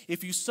with.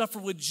 If you suffer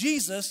with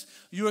Jesus,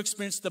 you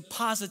experience the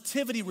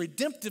positivity,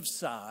 redemptive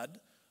side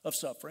of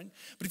suffering.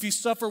 But if you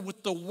suffer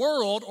with the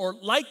world or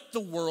like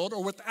the world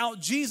or without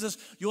Jesus,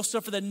 you'll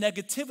suffer the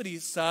negativity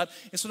side.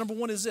 And so number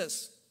 1 is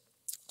this.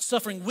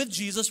 Suffering with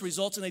Jesus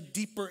results in a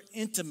deeper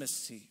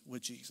intimacy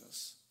with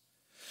Jesus.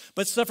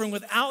 But suffering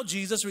without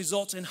Jesus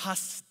results in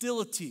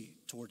hostility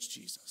towards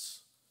Jesus.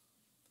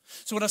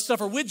 So when I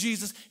suffer with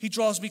Jesus, he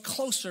draws me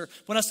closer.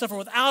 When I suffer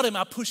without him,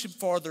 I push him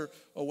farther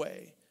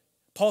away.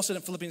 Paul said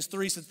in Philippians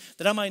 3, he said,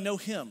 that I might know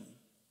him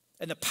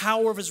and the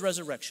power of his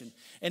resurrection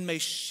and may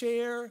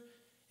share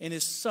in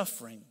his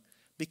suffering,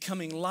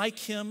 becoming like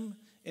him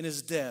in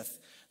his death,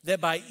 that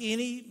by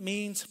any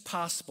means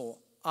possible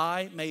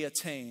I may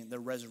attain the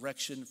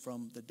resurrection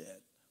from the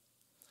dead.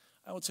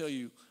 I will tell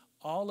you,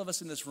 all of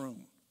us in this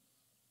room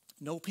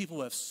know people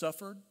who have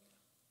suffered,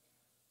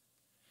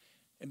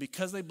 and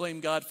because they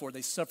blame God for it,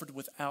 they suffered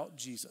without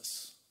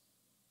Jesus.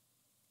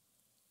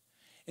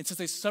 And since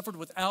they suffered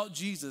without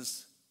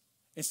Jesus,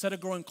 instead of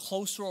growing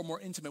closer or more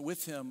intimate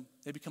with him,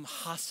 they become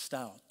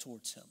hostile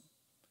towards him.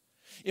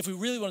 If we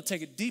really want to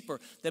take it deeper,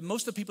 that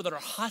most of the people that are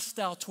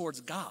hostile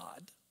towards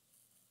God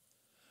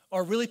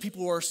are really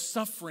people who are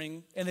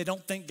suffering and they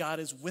don't think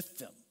God is with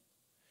them.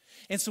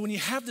 And so when you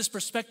have this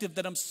perspective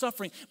that I'm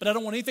suffering, but I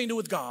don't want anything to do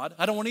with God,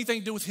 I don't want anything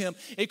to do with him,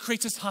 it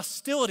creates this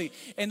hostility.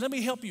 And let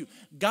me help you.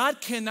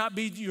 God cannot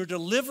be your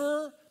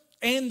deliverer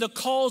and the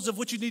cause of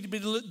what you need to be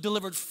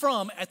delivered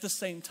from at the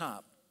same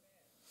time.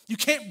 You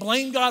can't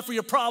blame God for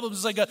your problems.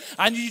 It's like,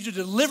 I need you to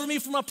deliver me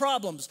from my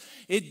problems.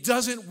 It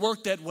doesn't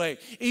work that way.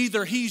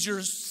 Either he's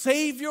your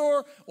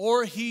savior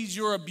or he's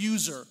your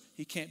abuser.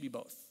 He can't be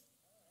both.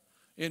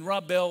 And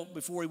Rob Bell,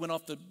 before he went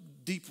off the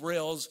deep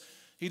rails,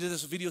 he did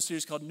this video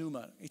series called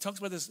Pneuma. He talks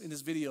about this in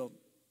his video.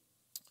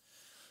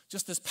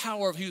 Just this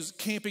power of, he was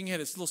camping, he had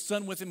his little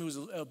son with him who was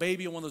a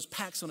baby on one of those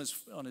packs on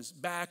his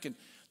back, and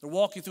they're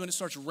walking through and it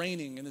starts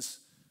raining in this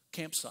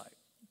campsite.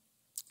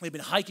 They've been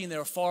hiking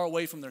there far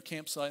away from their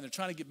campsite, and they're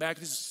trying to get back.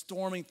 This is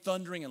storming,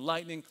 thundering, and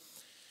lightning.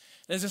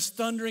 As it's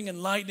thundering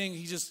and lightning,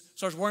 he just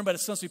starts worrying about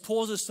his son. So he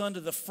pulls his son to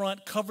the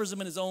front, covers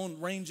him in his own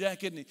rain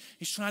jacket, and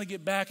he's trying to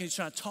get back, and he's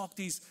trying to talk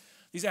these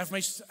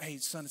affirmations. Hey,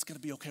 son, it's going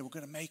to be okay. We're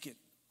going to make it.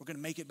 We're going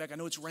to make it back. I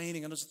know it's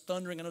raining. I know it's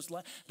thundering. I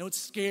know it's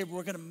scary, but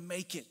we're going to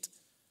make it.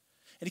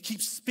 And he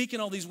keeps speaking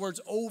all these words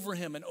over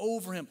him and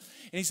over him.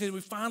 And he said, we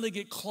finally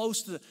get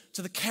close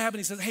to the cabin.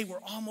 He says, hey,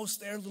 we're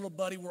almost there, little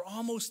buddy. We're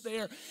almost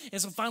there.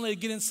 And so finally he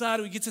gets inside.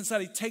 When he gets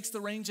inside, he takes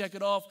the rain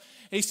jacket off.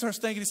 And he starts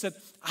thinking, he said,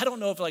 I don't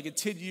know if like in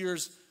 10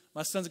 years,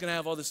 my son's going to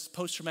have all this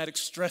post-traumatic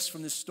stress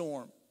from this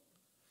storm.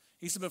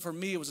 He said, but for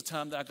me, it was a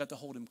time that I got to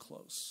hold him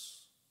close.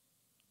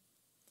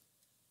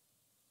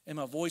 And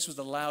my voice was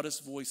the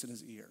loudest voice in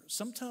his ear.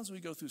 Sometimes we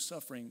go through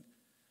suffering,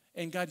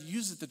 and God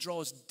uses it to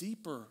draw us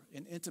deeper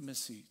in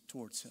intimacy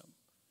towards him.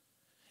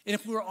 And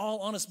if we were all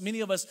honest, many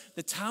of us,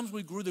 the times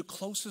we grew the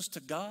closest to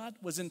God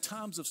was in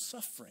times of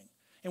suffering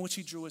in which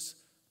he drew us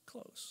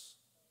close.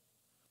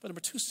 But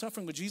number 2,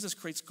 suffering with Jesus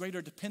creates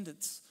greater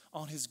dependence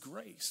on his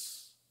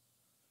grace.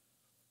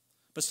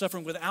 But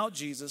suffering without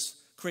Jesus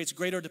creates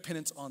greater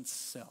dependence on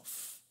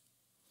self.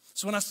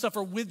 So when I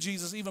suffer with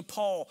Jesus, even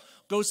Paul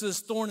goes to this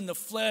thorn in the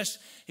flesh.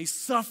 He's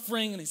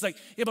suffering, and he's like,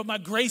 yeah, but my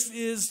grace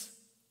is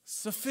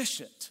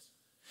sufficient.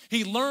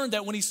 He learned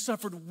that when he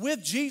suffered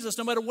with Jesus,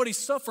 no matter what he's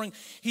suffering,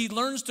 he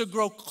learns to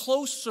grow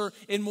closer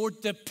and more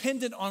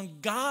dependent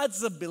on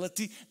God's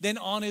ability than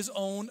on his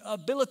own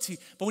ability.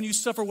 But when you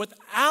suffer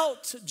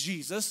without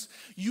Jesus,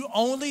 you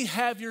only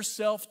have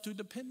yourself to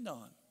depend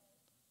on.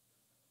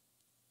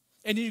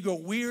 And then you go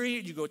weary,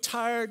 and you go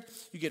tired,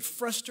 you get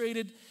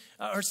frustrated.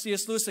 Or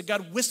C.S. Lewis said,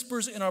 God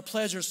whispers in our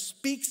pleasure,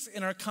 speaks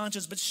in our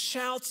conscience, but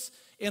shouts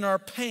in our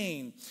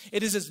pain.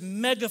 It is his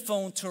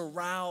megaphone to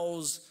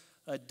rouse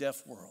a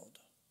deaf world.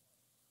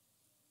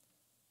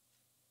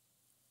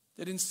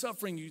 That in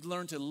suffering, you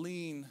learn to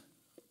lean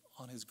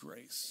on his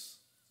grace.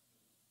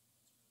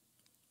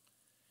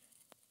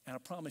 And I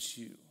promise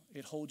you,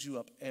 it holds you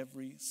up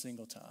every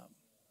single time.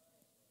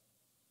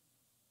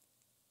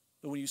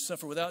 But when you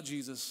suffer without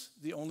Jesus,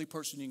 the only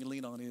person you can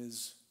lean on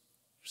is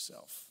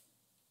yourself.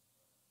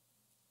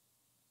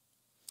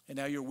 And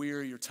now you're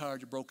weary, you're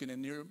tired, you're broken,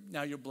 and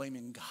now you're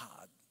blaming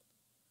God.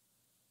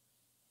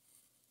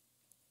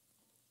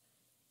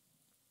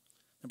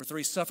 Number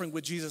 3, suffering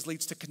with Jesus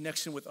leads to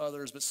connection with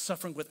others, but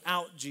suffering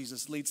without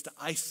Jesus leads to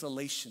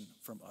isolation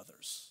from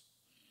others.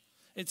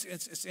 It's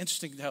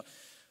interesting how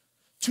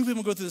two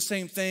people go through the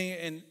same thing,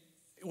 and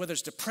whether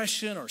it's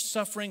depression or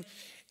suffering,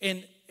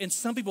 and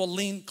some people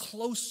lean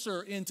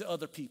closer into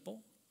other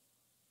people,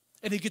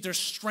 and they get their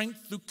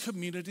strength through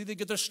community, they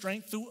get their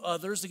strength through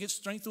others, they get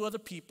strength through other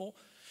people.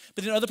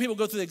 But then other people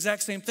go through the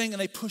exact same thing, and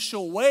they push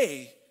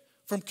away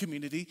from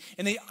community,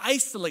 and they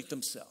isolate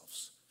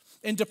themselves.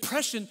 And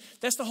depression,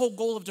 that's the whole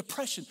goal of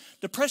depression.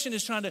 Depression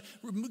is trying to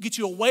get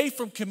you away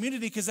from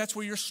community because that's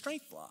where your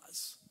strength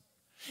lies.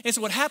 And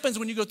so what happens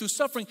when you go through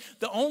suffering,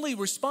 the only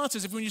response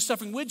is if when you're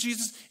suffering with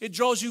Jesus, it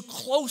draws you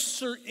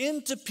closer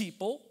into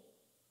people.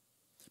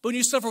 But when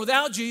you suffer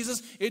without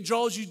Jesus, it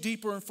draws you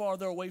deeper and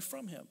farther away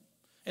from him.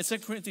 In 2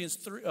 Corinthians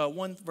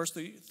 1, verse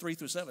 3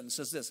 through 7, it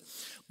says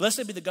this,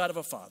 Blessed be the God of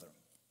our Father,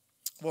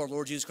 of our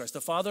Lord Jesus Christ,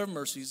 the Father of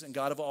mercies and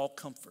God of all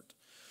comfort,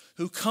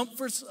 who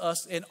comforts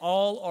us in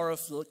all our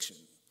affliction,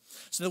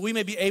 so that we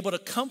may be able to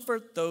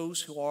comfort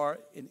those who are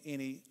in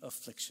any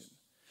affliction,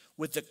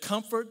 with the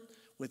comfort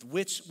with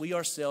which we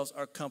ourselves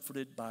are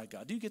comforted by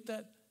God. Do you get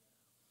that?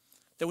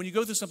 That when you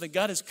go through something,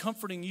 God is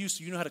comforting you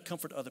so you know how to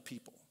comfort other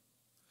people.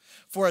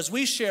 For as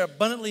we share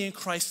abundantly in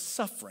Christ's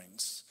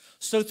sufferings,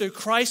 so through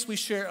Christ we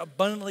share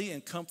abundantly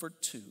in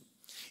comfort too.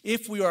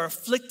 If we are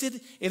afflicted,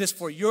 it is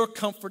for your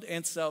comfort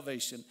and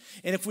salvation.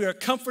 And if we are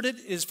comforted,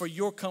 it is for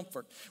your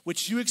comfort,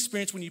 which you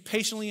experience when you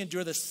patiently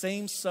endure the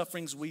same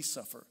sufferings we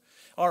suffer.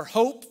 Our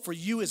hope for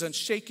you is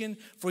unshaken,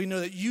 for we know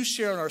that you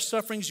share in our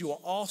sufferings, you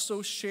will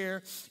also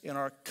share in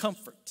our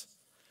comfort.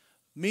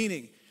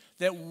 Meaning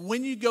that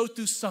when you go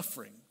through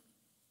suffering,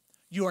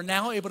 you are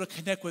now able to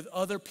connect with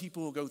other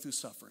people who go through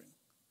suffering.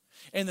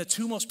 And the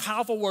two most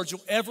powerful words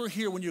you'll ever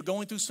hear when you're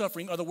going through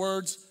suffering are the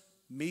words,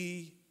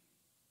 me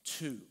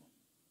too.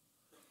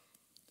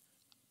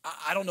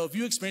 I don't know if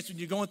you experienced when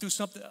you're going through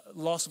something,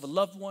 loss of a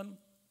loved one.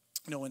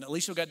 You know, when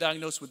Alicia got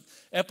diagnosed with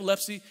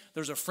epilepsy,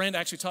 there's a friend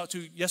I actually talked to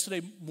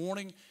yesterday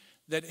morning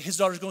that his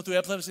daughter's going through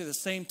epilepsy at the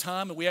same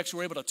time, and we actually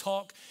were able to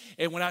talk.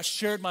 And when I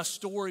shared my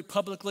story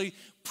publicly,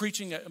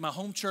 preaching at my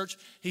home church,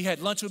 he had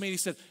lunch with me and he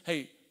said,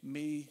 hey,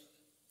 me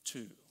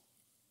too.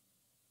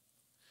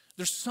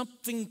 There's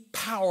something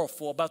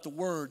powerful about the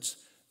words,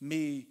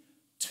 me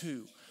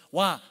too.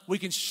 Why? We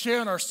can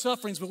share in our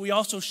sufferings, but we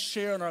also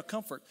share in our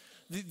comfort.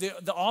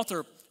 The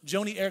author,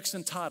 Joni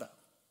Eareckson Tada,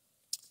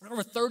 wrote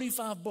over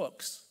 35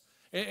 books.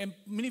 And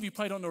many of you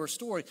probably don't know her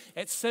story.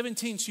 At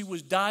 17, she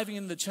was diving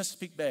in the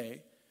Chesapeake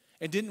Bay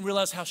and didn't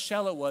realize how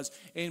shallow it was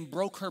and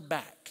broke her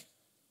back.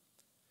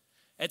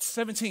 At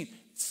 17,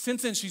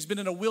 since then, she's been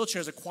in a wheelchair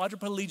as a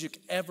quadriplegic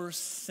ever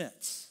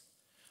since.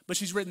 But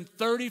she's written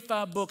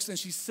 35 books, and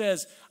she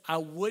says, I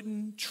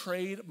wouldn't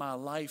trade my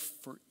life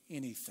for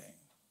anything.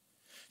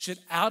 She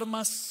said, out of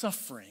my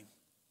suffering,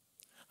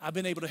 I've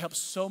been able to help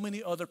so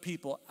many other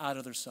people out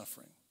of their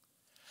suffering.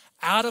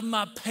 Out of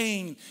my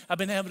pain, I've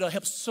been able to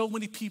help so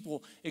many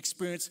people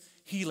experience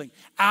healing.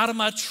 Out of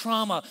my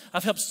trauma,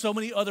 I've helped so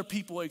many other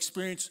people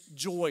experience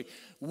joy.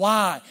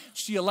 Why?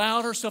 She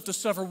allowed herself to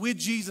suffer with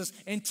Jesus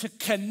and to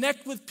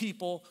connect with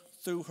people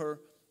through her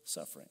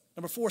suffering.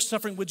 Number 4,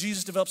 suffering with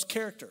Jesus develops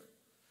character,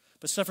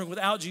 but suffering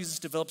without Jesus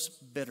develops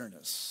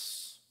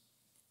bitterness.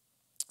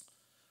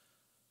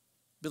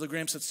 Billy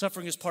Graham said,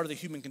 suffering is part of the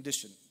human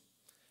condition,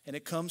 and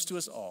it comes to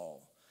us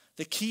all.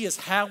 The key is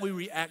how we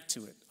react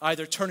to it,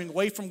 either turning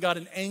away from God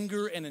in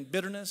anger and in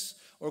bitterness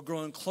or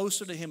growing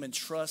closer to him in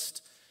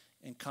trust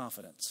and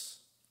confidence.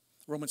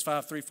 Romans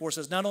 5:3-4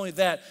 says, not only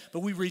that,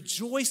 but we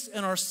rejoice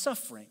in our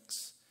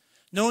sufferings,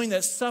 knowing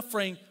that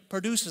suffering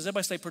produces,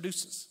 everybody say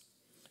produces.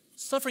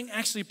 Suffering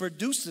actually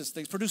produces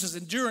things, produces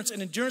endurance,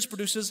 and endurance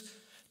produces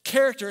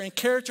character, and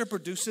character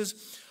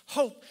produces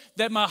hope.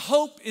 That my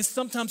hope is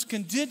sometimes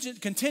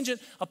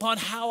contingent upon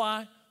how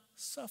I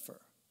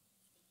suffer.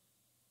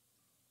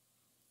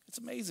 It's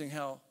amazing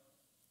how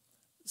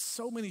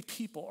so many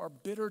people are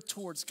bitter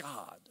towards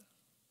God.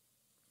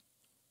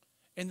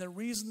 And the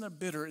reason they're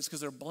bitter is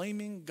because they're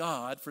blaming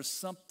God for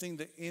something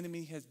the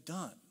enemy has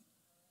done.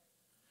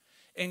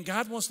 And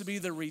God wants to be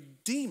the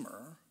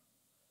redeemer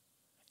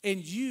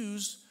and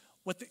use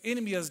what the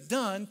enemy has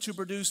done to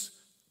produce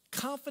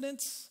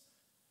confidence,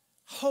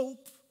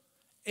 hope,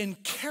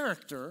 and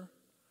character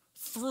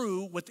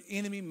through what the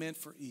enemy meant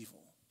for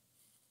evil.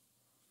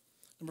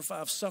 Number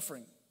 5,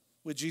 suffering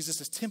with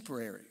Jesus is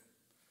temporary,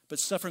 but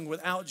suffering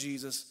without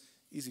Jesus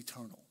is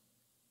eternal.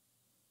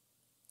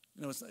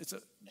 You know,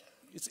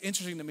 it's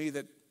interesting to me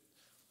that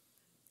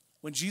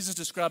when Jesus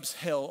describes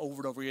hell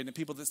over and over again, and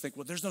people that think,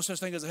 well, there's no such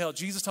thing as a hell,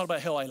 Jesus talked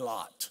about hell a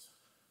lot.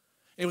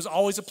 It was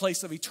always a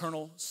place of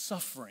eternal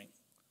suffering.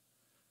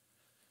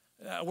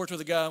 I worked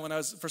with a guy when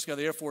I first got out of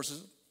the Air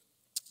Force.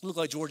 He looked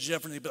like George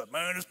Jefferson. He'd be like,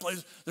 man, this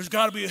place, there's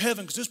got to be a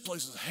heaven because this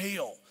place is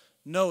hell.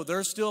 No,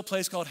 there's still a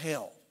place called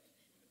hell.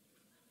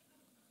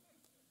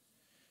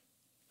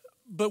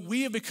 But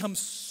we have become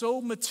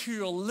so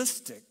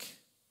materialistic,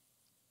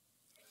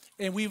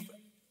 and we've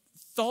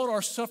thought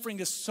our suffering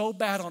is so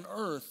bad on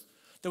earth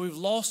that we've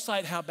lost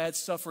sight how bad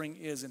suffering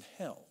is in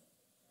hell.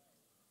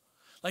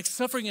 Like,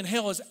 suffering in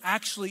hell is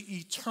actually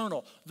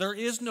eternal. There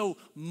is no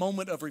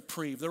moment of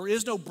reprieve. There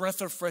is no breath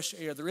of fresh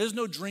air. There is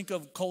no drink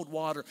of cold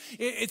water.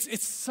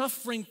 It's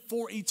suffering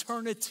for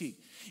eternity.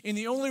 And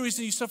the only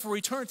reason you suffer for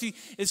eternity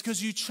is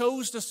because you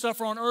chose to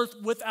suffer on earth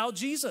without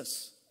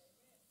Jesus.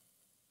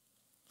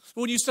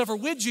 When you suffer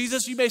with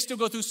Jesus, you may still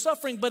go through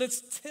suffering, but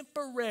it's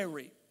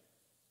temporary.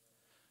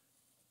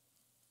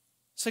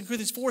 2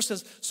 Corinthians 4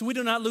 says, so we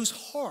do not lose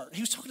heart.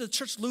 He was talking to the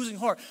church losing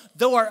heart.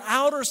 Though our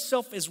outer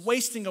self is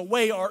wasting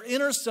away, our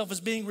inner self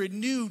is being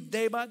renewed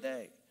day by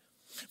day.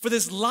 For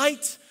this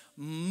light,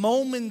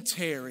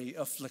 momentary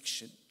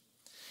affliction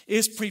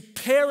is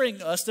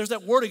preparing us, there's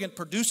that word again,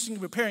 producing,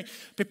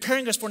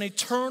 preparing us for an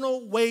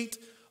eternal weight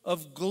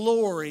of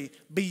glory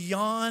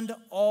beyond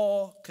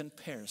all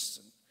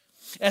comparison.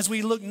 As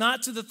we look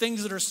not to the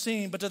things that are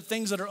seen, but to the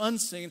things that are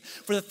unseen.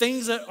 For the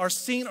things that are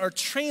seen are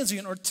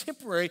transient or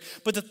temporary,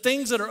 but the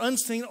things that are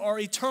unseen are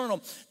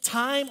eternal.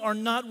 Time are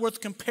not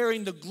worth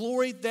comparing the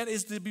glory that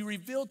is to be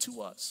revealed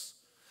to us.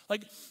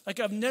 Like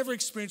I've never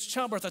experienced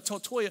childbirth. I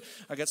told Toya,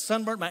 I got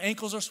sunburnt, my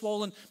ankles are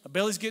swollen, my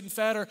belly's getting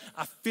fatter.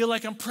 I feel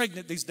like I'm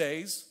pregnant these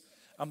days.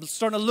 I'm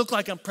starting to look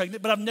like I'm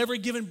pregnant, but I've never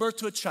given birth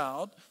to a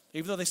child,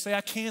 even though they say I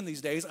can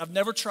these days. I've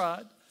never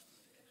tried.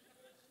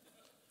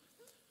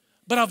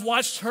 But I've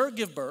watched her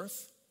give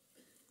birth.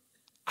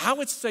 I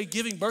would say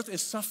giving birth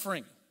is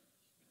suffering.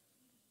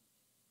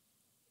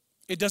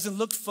 It doesn't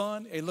look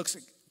fun. It looks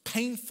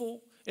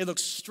painful. It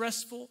looks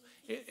stressful.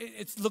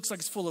 It looks like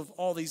it's full of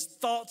all these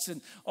thoughts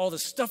and all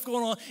this stuff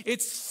going on.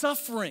 It's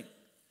suffering.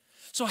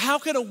 So how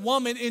can a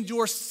woman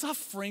endure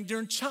suffering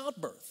during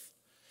childbirth?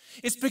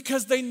 It's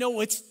because they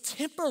know it's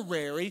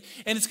temporary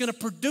and it's going to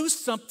produce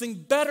something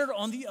better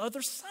on the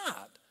other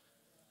side.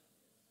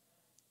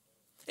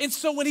 And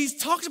so when he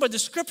talks about the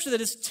scripture that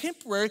is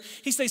temporary,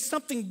 he says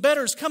something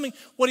better is coming.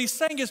 What he's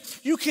saying is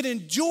you can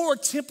endure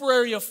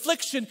temporary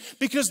affliction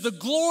because the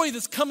glory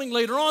that's coming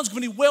later on is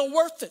going to be well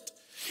worth it.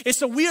 And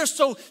so we are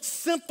so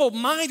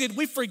simple-minded,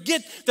 we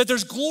forget that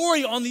there's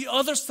glory on the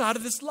other side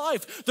of this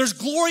life. There's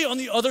glory on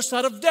the other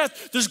side of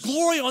death. There's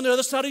glory on the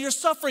other side of your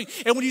suffering.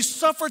 And when you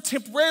suffer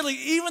temporarily,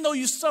 even though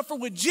you suffer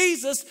with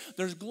Jesus,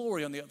 there's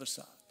glory on the other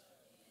side.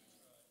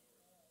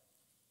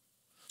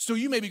 So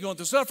you may be going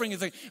through suffering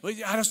and think, well,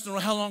 I just don't know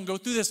how long to go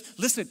through this.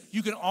 Listen,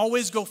 you can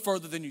always go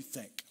further than you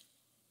think.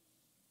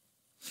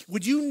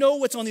 Would you know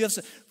what's on the other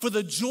side? For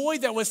the joy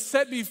that was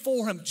set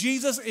before him,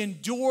 Jesus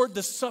endured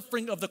the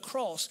suffering of the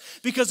cross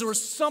because there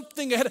was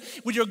something ahead.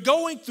 When you're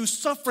going through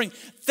suffering,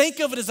 think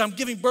of it as I'm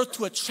giving birth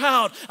to a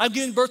child. I'm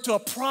giving birth to a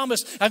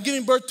promise. I'm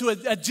giving birth to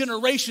a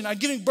generation. I'm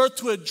giving birth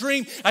to a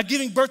dream. I'm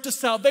giving birth to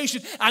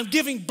salvation. I'm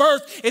giving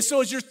birth. And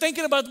so as you're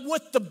thinking about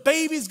what the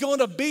baby's going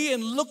to be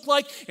and look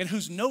like and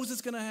whose nose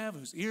it's going to have,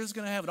 whose ears it's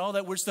going to have, and all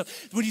that weird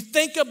stuff, when you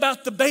think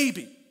about the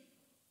baby,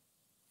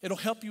 it'll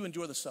help you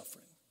endure the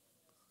suffering.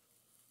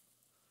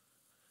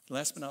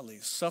 Last but not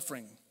least,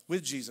 suffering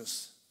with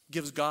Jesus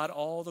gives God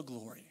all the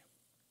glory.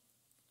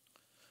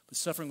 But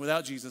suffering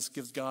without Jesus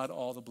gives God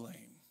all the blame.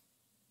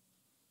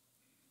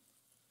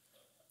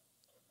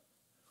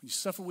 When you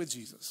suffer with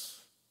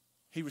Jesus,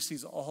 he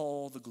receives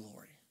all the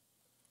glory.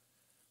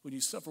 When you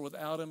suffer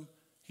without him,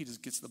 he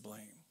just gets the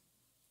blame.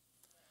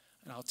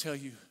 And I'll tell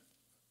you,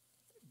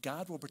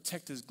 God will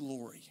protect his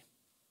glory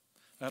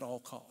at all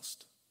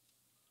cost.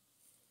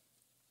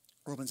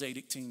 Romans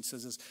 8:18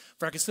 says this,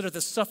 for I consider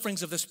the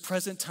sufferings of this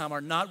present time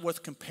are not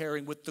worth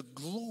comparing with the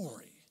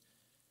glory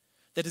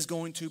that is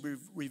going to be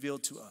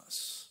revealed to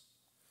us.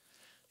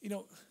 You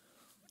know,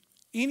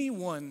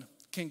 anyone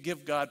can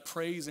give God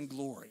praise and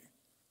glory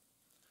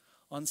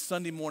on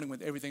Sunday morning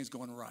when everything's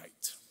going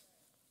right.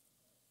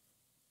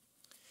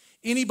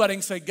 Anybody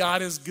can say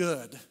God is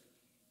good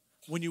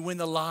when you win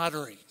the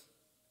lottery.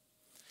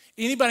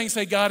 Anybody can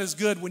say God is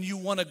good when you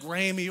won a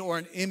Grammy or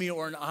an Emmy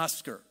or an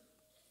Oscar.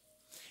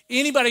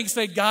 Anybody can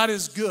say God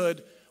is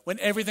good when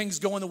everything's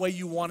going the way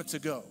you want it to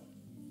go.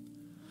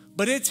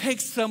 But it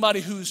takes somebody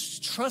who's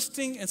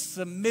trusting and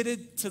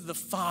submitted to the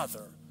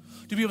Father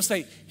to be able to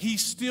say,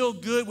 he's still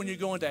good when you're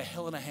going to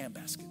hell in a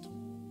handbasket.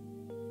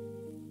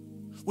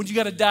 When you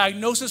got a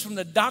diagnosis from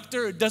the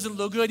doctor, it doesn't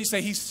look good, you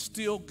say, he's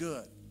still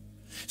good.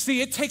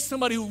 See, it takes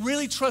somebody who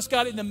really trusts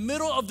God in the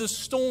middle of the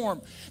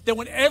storm, that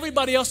when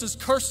everybody else is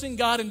cursing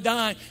God and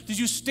dying, that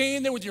you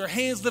stand there with your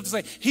hands lifted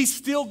and say, he's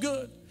still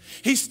good.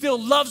 He still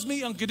loves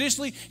me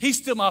unconditionally. He's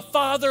still my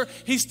Father.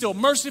 He's still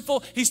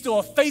merciful. He's still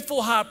a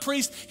faithful high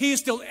priest. He is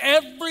still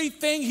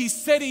everything he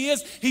said he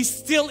is. He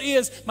still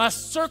is. My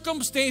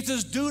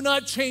circumstances do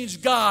not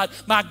change God.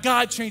 My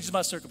God changes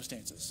my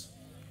circumstances.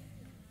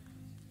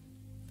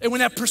 And when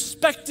that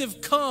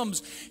perspective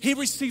comes, he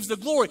receives the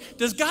glory.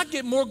 Does God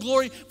get more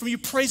glory from you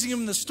praising him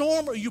in the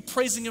storm or you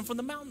praising him from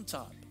the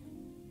mountaintop?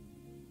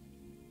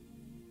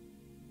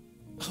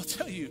 I'll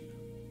tell you,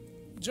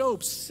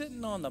 Job's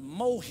sitting on the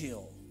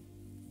molehill.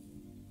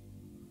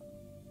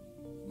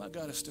 My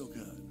God is still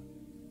good.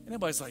 And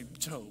everybody's like,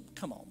 Job,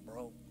 come on,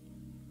 bro.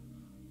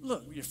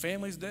 Look, your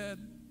family's dead.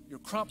 Your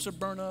crops are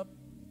burnt up.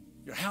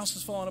 Your house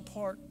is falling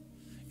apart.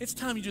 It's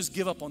time you just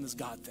give up on this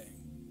God thing.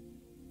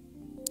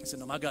 He said,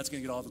 no, my God's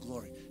going to get all the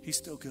glory. He's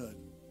still good.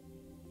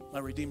 My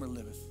Redeemer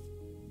liveth.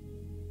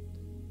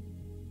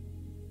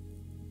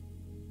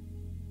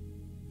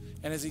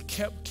 And as he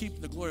kept keeping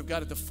the glory of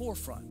God at the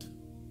forefront,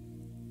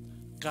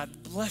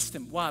 God blessed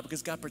him. Why?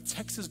 Because God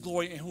protects his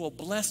glory and he will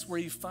bless where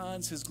he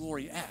finds his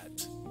glory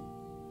at,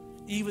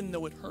 even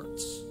though it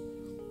hurts.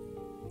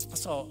 I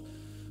saw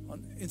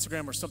on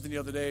Instagram or something the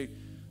other day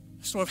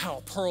a story of how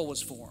a pearl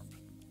was formed.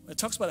 It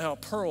talks about how a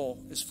pearl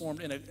is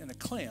formed in a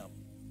clam.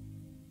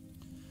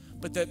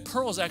 But that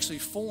pearl is actually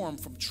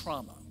formed from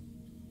trauma,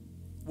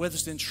 whether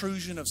it's the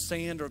intrusion of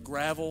sand or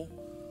gravel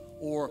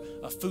or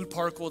a food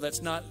particle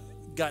that's not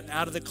gotten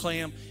out of the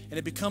clam, and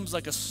it becomes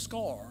like a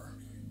scar.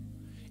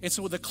 And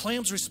so the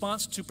clam's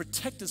response to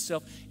protect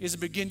itself is to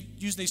begin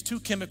using these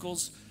two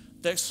chemicals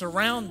that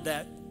surround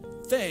that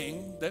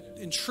thing, that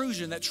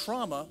intrusion, that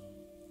trauma,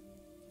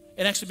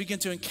 and actually begin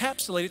to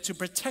encapsulate it to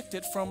protect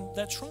it from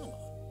that trauma.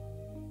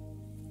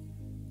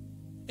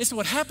 And so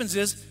what happens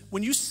is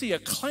when you see a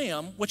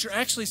clam, what you're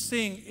actually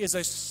seeing is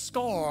a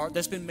scar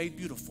that's been made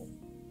beautiful.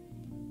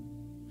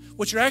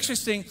 What you're actually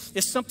seeing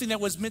is something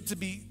that was meant to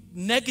be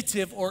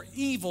negative or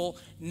evil,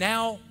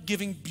 now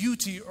giving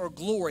beauty or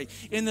glory.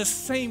 In the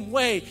same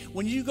way,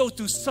 when you go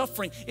through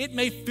suffering, it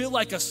may feel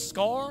like a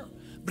scar,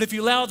 but if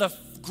you allow the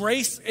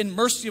grace and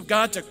mercy of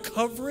God to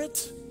cover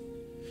it,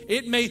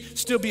 it may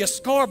still be a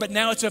scar, but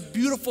now it's a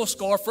beautiful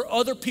scar for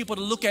other people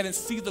to look at and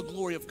see the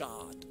glory of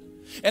God.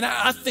 And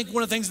I think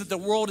one of the things that the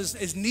world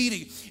is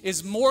needing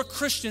is more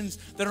Christians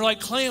that are like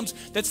clams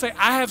that say,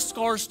 I have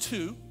scars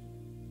too.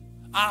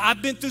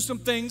 I've been through some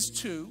things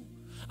too.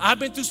 I've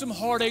been through some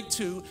heartache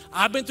too.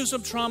 I've been through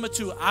some trauma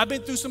too. I've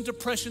been through some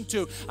depression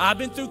too. I've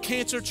been through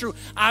cancer too.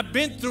 I've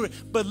been through it.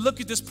 But look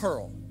at this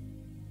pearl.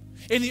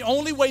 And the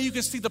only way you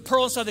can see the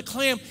pearl inside the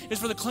clam is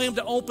for the clam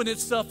to open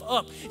itself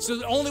up. So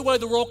the only way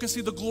the world can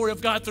see the glory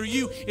of God through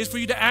you is for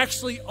you to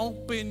actually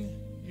open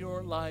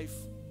your life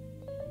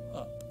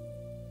up.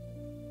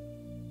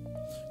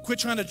 Quit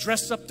trying to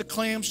dress up the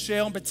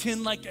clamshell and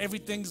pretend like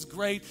everything's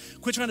great.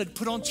 Quit trying to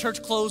put on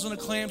church clothes on a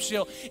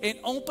clamshell and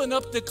open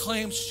up the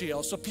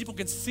clamshell so people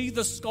can see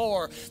the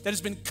scar that has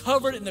been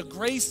covered in the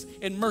grace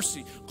and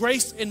mercy,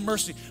 grace and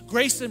mercy,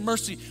 grace and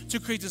mercy to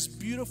create this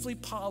beautifully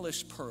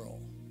polished pearl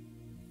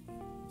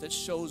that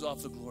shows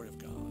off the glory of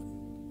God.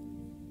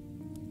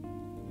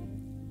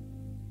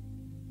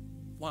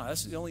 Why?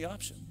 That's the only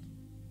option.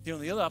 The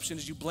only other option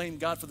is you blame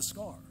God for the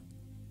scar.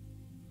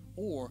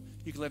 Or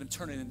you can let him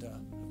turn it into a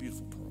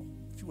beautiful pearl.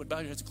 If you would, bow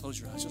your heads and close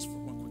your eyes just for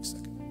one quick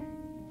second.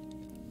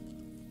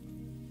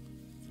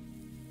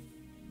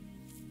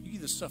 You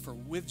either suffer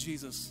with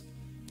Jesus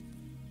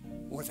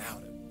or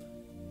without him.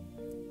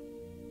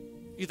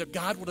 Either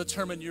God will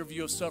determine your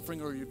view of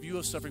suffering or your view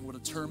of suffering will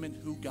determine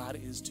who God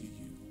is to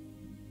you.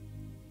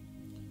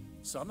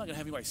 So I'm not going to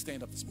have anybody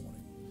stand up this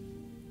morning.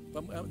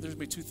 But there's going to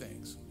be two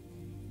things.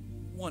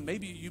 One,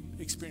 maybe you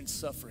experienced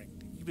suffering.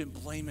 You've been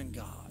blaming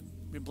God.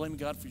 You've been blaming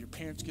God for your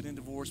parents getting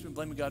divorced. You've been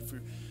blaming God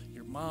for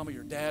your mom or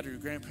your dad or your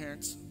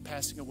grandparents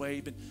passing away.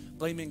 You've been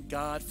blaming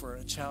God for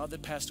a child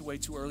that passed away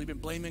too early. You've been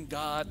blaming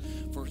God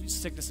for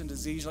sickness and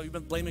disease. You've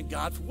been blaming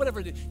God for whatever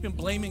it is. You've been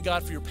blaming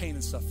God for your pain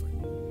and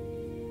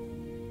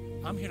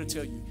suffering. I'm here to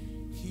tell you,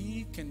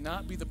 he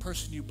cannot be the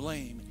person you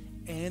blame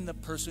and the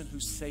person who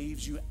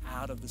saves you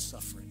out of the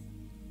suffering.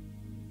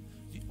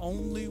 The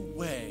only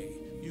way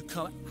you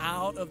come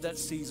out of that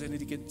season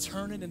and you can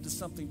turn it into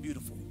something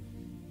beautiful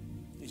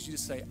is you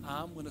just say,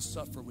 I'm going to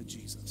suffer with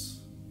Jesus.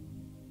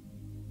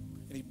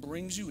 And he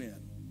brings you in.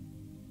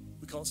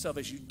 We call it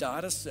salvation. You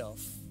die to self.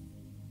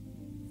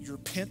 You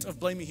repent of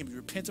blaming him. You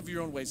repent of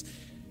your own ways.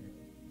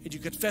 And you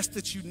confess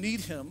that you need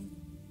him.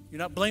 You're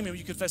not blaming him.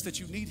 You confess that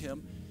you need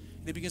him.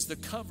 And he begins to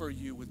cover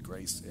you with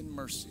grace and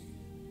mercy.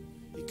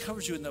 He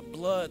covers you in the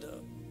blood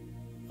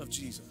of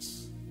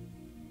Jesus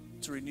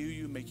to renew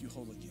you and make you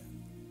whole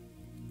again.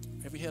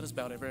 Every head is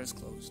bowed, every eye is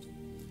closed.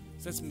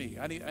 So that's me.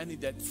 I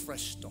need that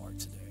fresh start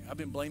today. I've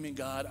been blaming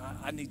God.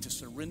 I need to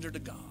surrender to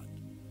God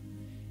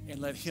and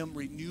let him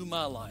renew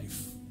my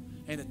life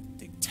and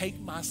to take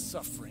my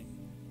suffering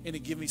and to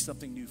give me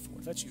something new for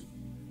it. That's you.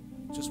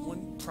 Just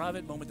one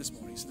private moment this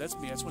morning. So that's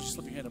me. I just want you to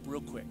slip your hand up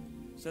real quick.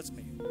 So that's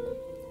me.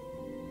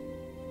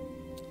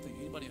 Think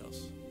anybody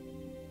else?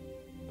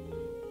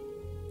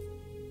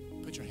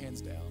 Put your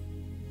hands down.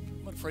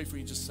 I'm going to pray for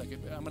you in just a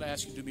second. I'm going to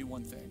ask you to do me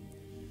one thing.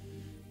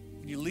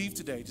 When you leave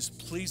today,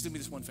 just please do me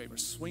this one favor.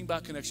 Swing by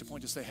Connection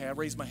Point. Just say, hey, I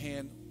raised my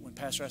hand. When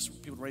Pastor asks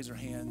people to raise their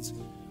hands,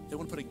 they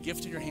want to put a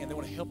gift in your hand. They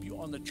want to help you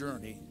on the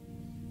journey.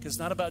 Because it's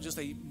not about just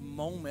a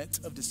moment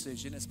of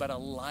decision. It's about a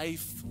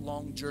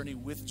lifelong journey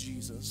with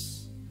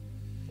Jesus.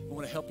 We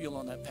want to help you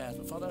along that path.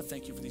 But Father, I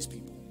thank you for these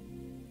people.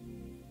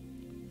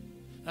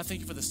 And I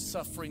thank you for the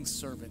suffering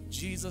servant,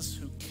 Jesus,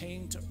 who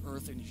came to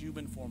earth in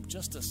human form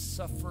just to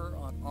suffer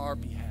on our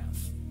behalf.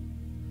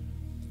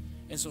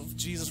 And so,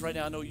 Jesus, right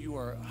now, I know you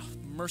are a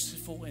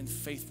merciful and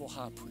faithful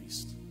high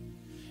priest.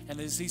 And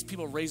as these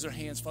people raise their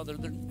hands, Father,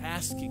 they're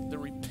asking, they're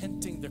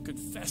repenting, they're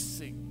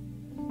confessing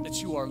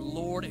that you are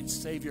Lord and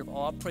Savior of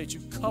all. I pray that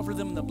you cover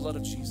them in the blood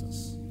of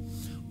Jesus.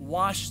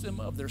 Wash them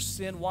of their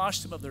sin,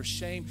 wash them of their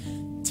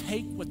shame.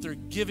 Take what they're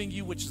giving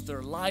you, which is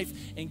their life,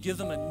 and give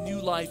them a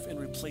new life in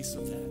replace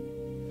of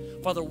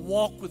that. Father,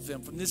 walk with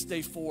them from this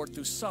day forward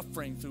through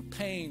suffering, through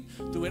pain,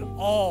 through it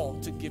all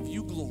to give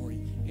you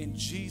glory in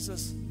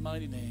Jesus'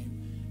 mighty name.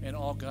 And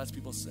all God's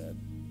people said,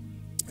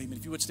 amen.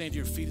 If you would stand to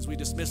your feet as we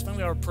dismiss,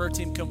 finally our prayer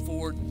team come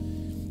forward.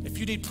 If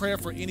you need prayer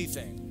for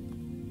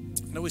anything,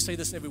 I know we say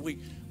this every week,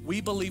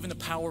 we believe in the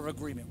power of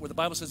agreement, where the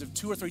Bible says if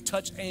 2 or 3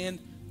 touch and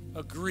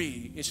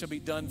agree, it shall be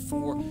done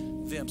for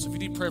them. So if you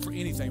need prayer for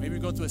anything, maybe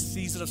you're going through a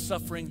season of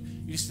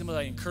suffering, you need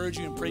somebody to encourage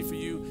you and pray for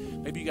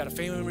you. Maybe you got a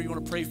family member you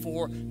want to pray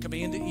for,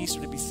 coming into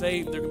Easter to be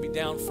saved. They're going to be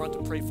down front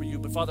to pray for you.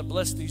 But Father,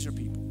 bless these your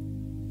people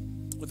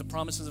with the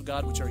promises of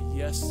God, which are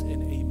yes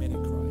and amen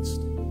in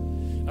Christ.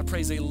 I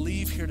pray as they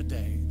leave here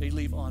today, they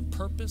leave on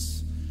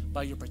purpose,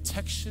 by your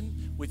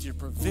protection, with your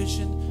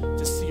provision,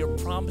 to see your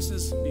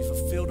promises be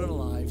fulfilled in our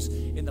lives.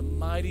 In the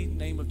mighty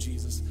name of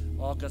Jesus,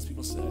 all God's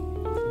people said,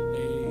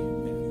 amen.